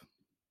himself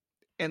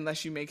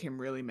unless you make him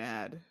really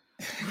mad.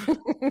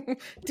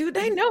 Do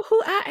they know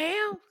who I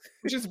am?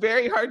 Which is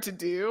very hard to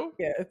do.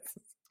 Yes.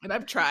 And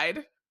I've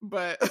tried,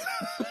 but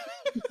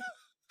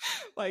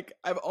like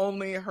I've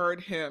only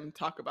heard him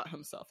talk about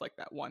himself like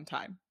that one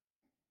time.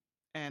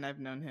 And I've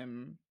known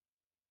him,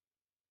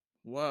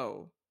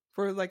 whoa,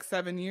 for like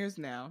 7 years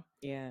now.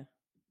 Yeah.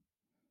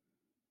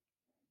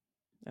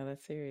 Oh,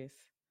 that's serious.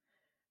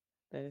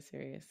 That is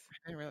serious. I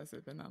didn't realize it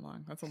had been that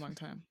long. That's a long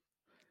time.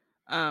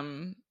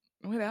 Um,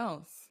 what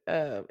else?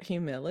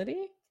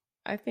 Humility,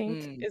 I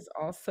think, Mm. is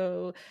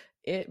also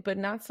it, but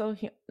not so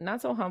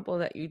humble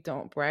that you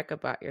don't brag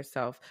about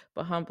yourself,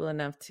 but humble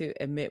enough to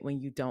admit when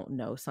you don't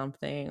know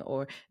something,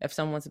 or if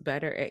someone's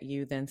better at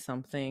you than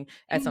something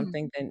at Mm.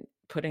 something, then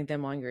putting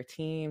them on your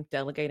team,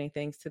 delegating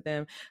things to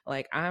them.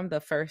 Like I'm the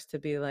first to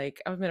be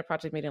like, I've been in a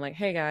project meeting, like,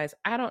 hey guys,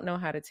 I don't know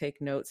how to take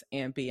notes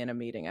and be in a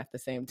meeting at the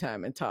same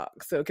time and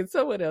talk. So can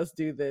someone else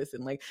do this?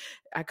 And like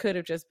I could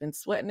have just been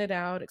sweating it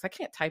out because I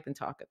can't type and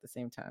talk at the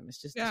same time.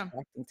 It's just Yeah.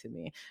 distracting to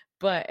me.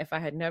 But if I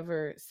had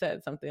never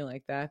said something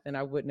like that, then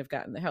I wouldn't have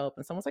gotten the help.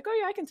 And someone's like, oh,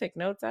 yeah, I can take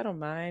notes. I don't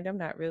mind.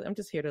 I'm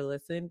just here to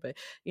listen. But,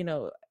 you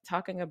know,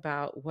 talking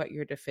about what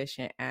you're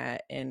deficient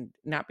at and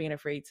not being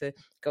afraid to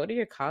go to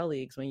your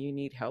colleagues when you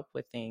need help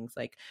with things.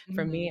 Like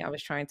for me, Mhm. I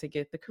was trying to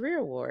get the career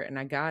award and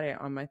I got it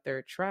on my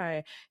third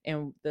try.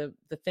 And the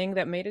thing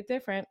that made it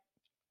different,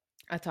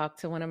 I talked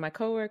to one of my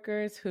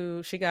coworkers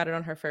who she got it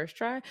on her first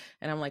try.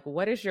 And I'm like,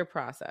 what is your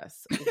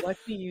process? What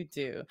do you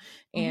do?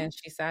 Mhm. And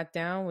she sat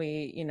down.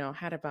 We, you know,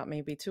 had about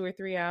maybe 2 or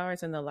 3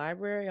 hours in the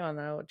library on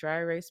a dry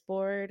erase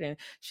board. And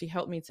she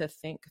helped me to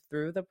think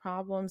through the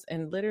problems.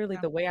 And literally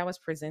Yeah. the way I was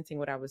presenting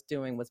what I was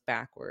doing was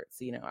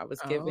backwards. You know, I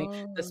was giving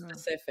the Oh.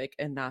 specific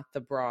and not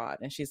the broad.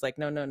 And she's like,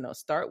 no, no, no,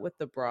 start with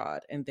the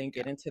broad and then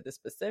Yeah. get into the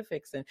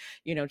specifics. And,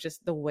 you know,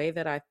 just the way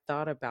that I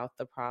thought about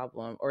the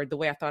problem, or the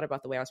way I thought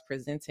about the way I was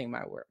presenting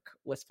my work,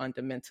 was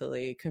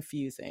fundamentally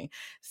confusing.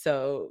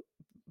 So,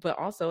 but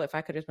also if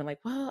I could have been like,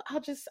 well,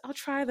 I'll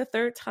try the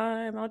third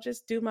time. I'll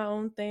just do my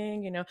own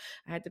thing. You know,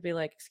 I had to be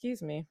like,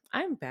 excuse me,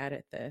 I'm bad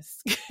at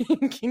this.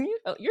 Can you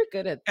help? You're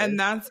good at And this.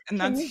 that's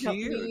Can you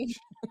help me?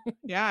 huge.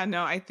 Yeah,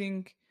 no, I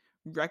think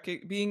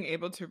being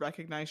able to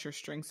recognize your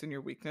strengths and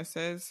your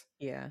weaknesses,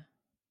 Yeah.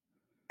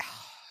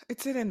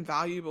 it's an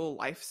invaluable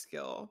life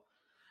skill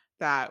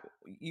that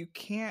you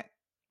can't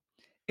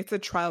it's a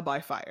trial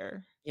by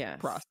fire Yes.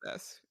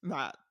 process.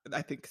 Not,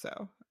 I think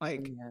so.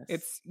 Like,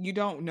 Yes. you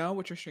don't know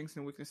what your strengths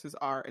and weaknesses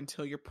are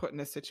until you're put in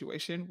a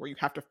situation where you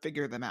have to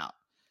figure them out.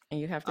 And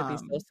you have to be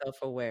so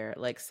self-aware.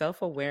 Like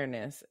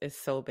self-awareness is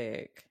so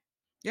big.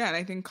 Yeah, and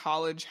I think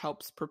college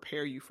helps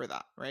prepare you for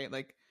that, right?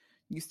 Like,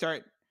 you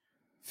start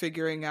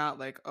figuring out,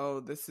 like, oh,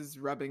 this is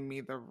rubbing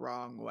me the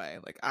wrong way.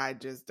 Like, I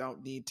just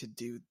don't need to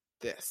do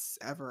this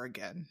ever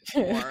again.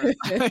 Or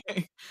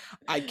like,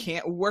 I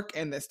can't work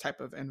in this type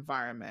of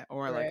environment.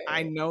 Or like,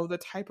 I Right. know the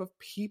type of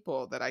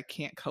people that I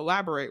can't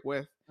collaborate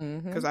with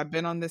because Mm-hmm. I've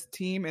been on this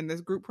team in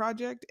this group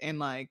project, and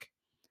like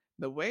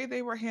the way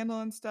they were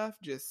handling stuff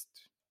just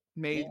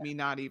Yeah. made me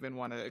not even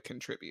want to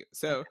contribute. Like,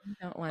 So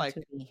I don't want like,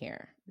 to be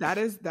here. that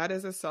is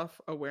a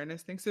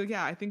self-awareness thing. So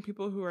yeah, I think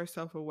people who are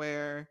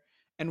self-aware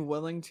and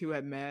willing to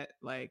admit,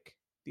 like,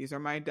 these are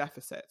my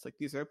deficits, like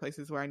these are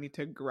places where I need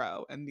to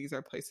grow, and these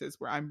are places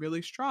where I'm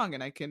really strong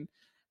and I can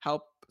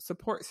help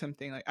support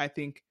something, like, I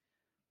think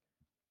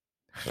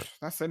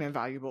that's an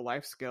invaluable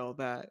life skill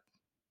that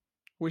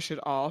we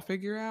should all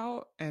figure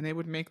out, and it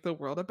would make the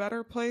world a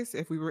better place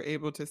if we were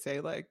able to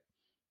say, like,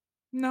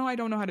 no, I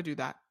don't know how to do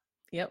that,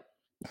 Yep.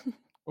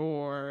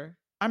 or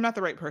I'm not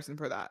the right person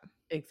for that,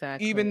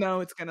 Exactly. even though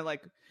it's gonna,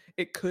 like,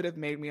 it could have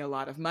made me a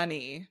lot of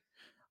money.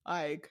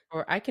 Like,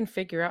 Or I can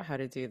figure out how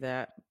to do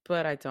that,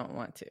 but I don't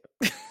want to.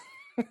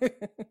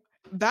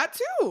 that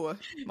too.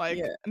 Like,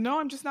 Yeah. no,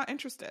 I'm just not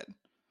interested.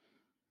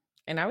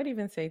 And I would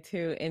even say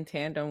too, in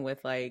tandem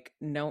with like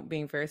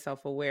being very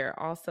self-aware,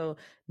 also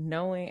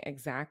knowing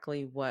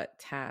exactly what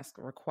tasks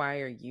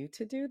require you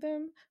to do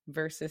them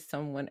versus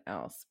someone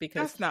else.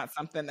 Because That's not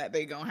something that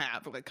they gonna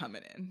have, like,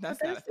 coming in. but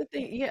That's not that's a the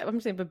thing. Yeah,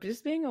 I'm saying, but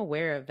just being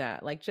aware of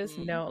that, like just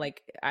thing. know,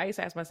 like I used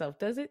to ask myself,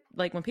 does it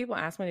like when people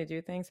ask me to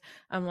do things,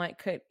 I'm like,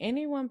 could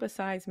anyone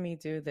besides me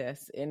do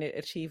this and it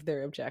achieve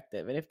their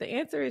objective? And if the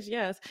answer is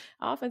yes,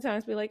 I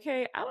oftentimes be like,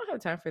 hey, I don't have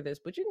time for this,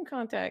 but you can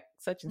contact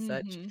such and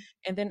such. Mm-hmm.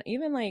 And then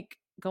even like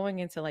going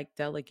into like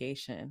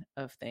delegation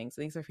of things.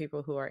 These are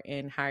people who are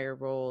in higher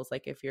roles.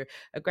 Like if you're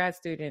a grad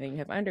student and you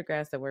have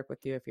undergrads that work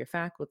with you, if you're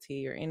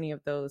faculty or any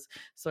of those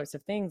sorts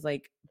of things,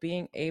 like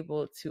being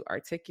able to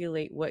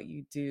articulate what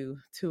you do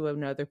to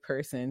another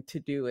person to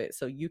do it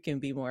so you can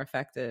be more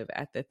effective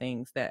at the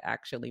things that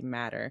actually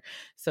matter.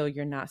 So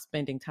you're not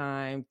spending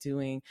time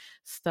doing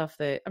stuff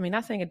that, I mean,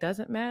 not saying it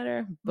doesn't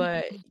matter,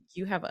 but Mm-hmm.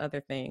 you have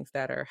other things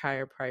that are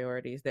higher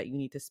priorities that you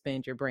need to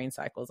spend your brain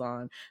cycles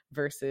on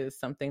versus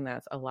something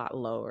that's a lot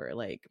lower,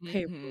 like Mm-hmm.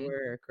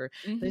 paperwork, or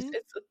Mm-hmm.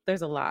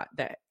 there's a lot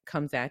that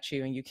comes at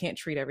you and you can't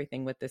treat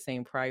everything with the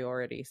same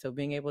priority. So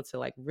being able to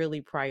like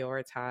really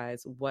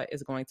prioritize what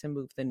is going to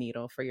move the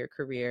needle for your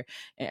career,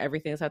 and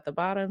everything's at the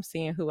bottom,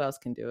 seeing who else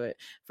can do it.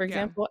 For Yeah,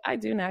 example, I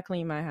do not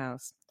clean my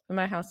house.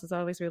 My house is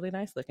always really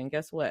nice looking.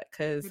 Guess what?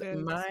 Because it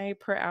is. my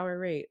per hour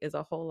rate is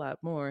a whole lot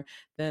more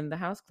than the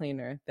house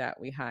cleaner that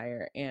we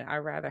hire. And I'd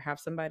rather have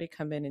somebody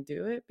come in and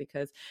do it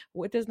because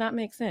it does not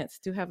make sense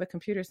to have a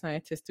computer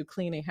scientist to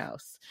clean a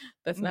house.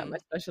 That's not Mm-hmm. my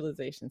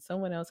specialization.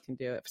 Someone else can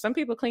do it. Some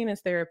people clean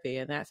as therapy,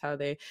 and that's how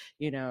they,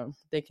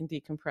 they can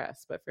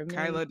decompress. But for me,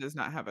 Kyla does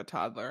not have a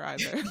toddler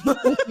either.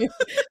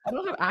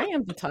 I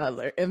am the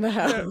toddler in the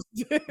No, house.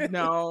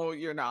 no,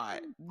 you're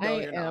not. No,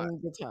 I you're not.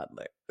 am the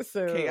toddler.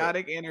 So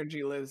Chaotic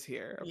energy lives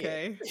here, yeah.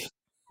 okay?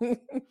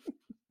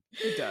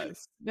 It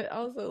does. But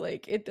also,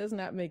 like, it does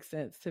not make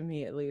sense to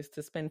me, at least,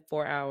 to spend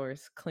 4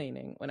 hours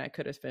cleaning when I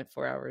could have spent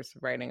 4 hours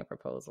writing a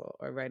proposal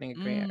or writing a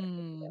grant or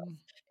something else. Mm.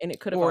 And it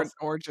could have also,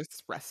 Or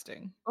just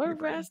resting or your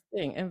brain.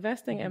 resting,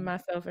 investing in Mhm.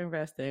 myself and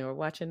resting, or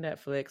watching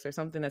Netflix or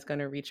something that's going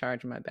to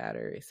recharge my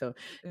battery. So,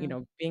 Yeah,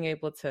 being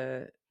able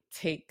to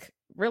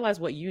realize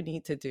what you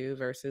need to do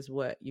versus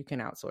what you can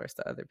outsource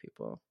to other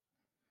people.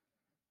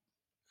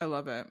 I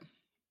love it.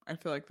 I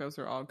feel like those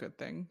are all good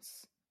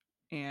things.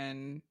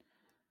 And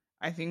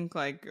I think,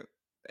 like,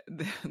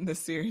 the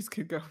series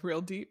could go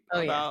real deep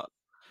Oh, yeah, about,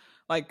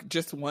 like,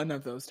 just one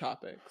of those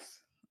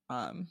topics.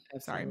 Sorry,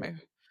 absolutely.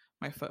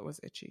 my foot was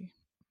itchy.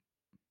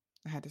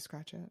 I had to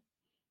scratch it.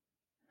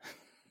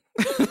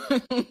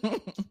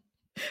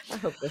 I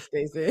hope that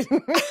stays in.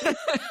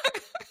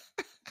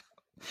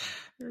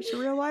 It's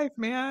real life,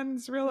 man.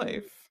 It's real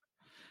life.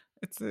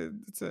 It's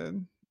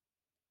been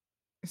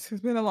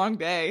a long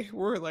day.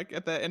 We're like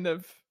at the end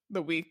of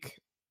the week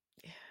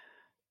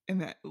in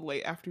that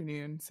late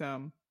afternoon.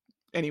 So,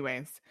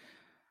 anyways,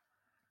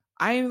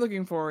 I am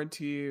looking forward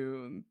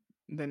to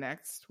the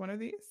next one of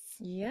these,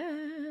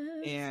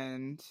 Yes.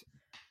 and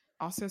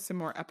also some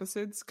more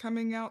episodes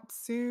coming out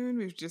soon.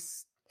 We've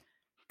just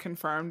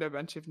confirmed a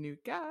bunch of new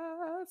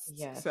guests.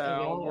 Yes, and So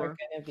y'all are we're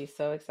gonna be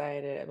so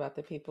excited about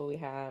the people we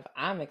have.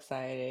 I'm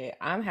excited.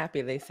 I'm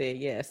happy they said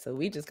yes. So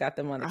we just got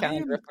them on the I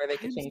calendar am before they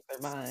could I'm change their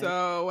mind.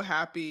 so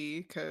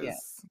happy Yeah.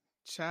 because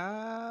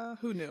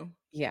Who knew?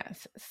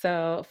 Yes.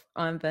 So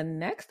on the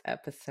next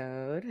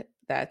episode,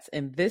 that's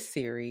in this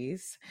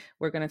series,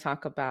 we're going to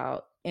talk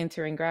about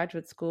entering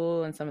graduate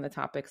school, and some of the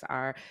topics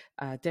are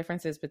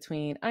differences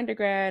between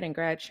undergrad and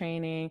grad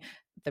training,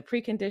 the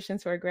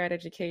preconditions for a grad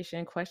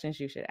education, questions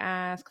you should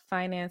ask,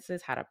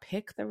 finances, how to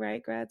pick the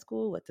right grad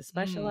school, what to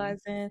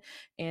specialize in,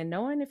 and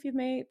knowing if you've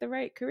made the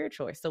right career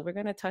choice. So we're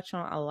going to touch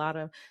on a lot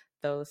of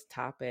those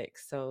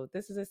topics. So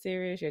this is a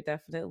series you're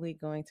definitely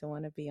going to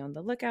want to be on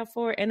the lookout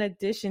for, in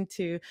addition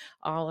to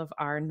all of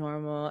our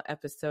normal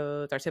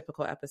episodes, our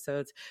typical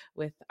episodes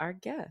with our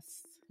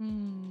guests.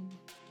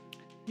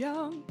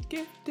 Young,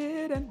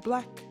 gifted, and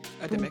black.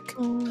 Academic.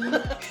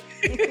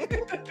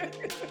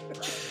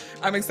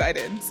 I'm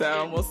excited,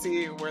 so we'll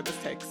see where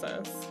this takes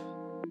us.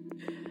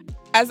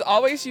 As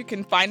always, you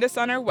can find us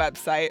on our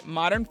website,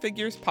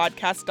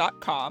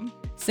 modernfigurespodcast.com.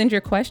 Send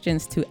your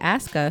questions to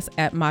ask us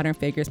at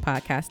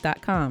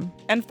modernfigurespodcast.com.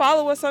 And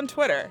follow us on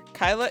Twitter.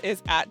 Kyla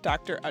is at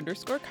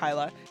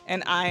Dr._Kyla,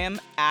 and I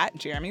am at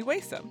Jeremy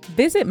Waysome.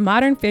 Visit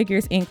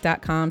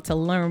modernfiguresinc.com to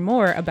learn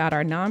more about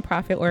our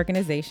nonprofit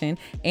organization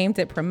aimed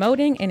at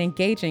promoting and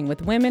engaging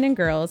with women and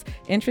girls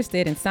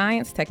interested in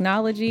science,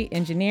 technology,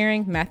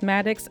 engineering,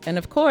 mathematics, and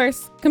of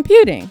course,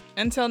 computing.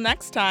 Until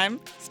next time,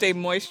 stay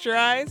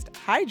moisturized,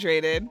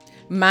 hydrated,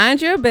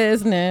 mind your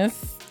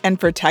business, and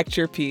protect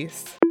your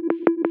peace.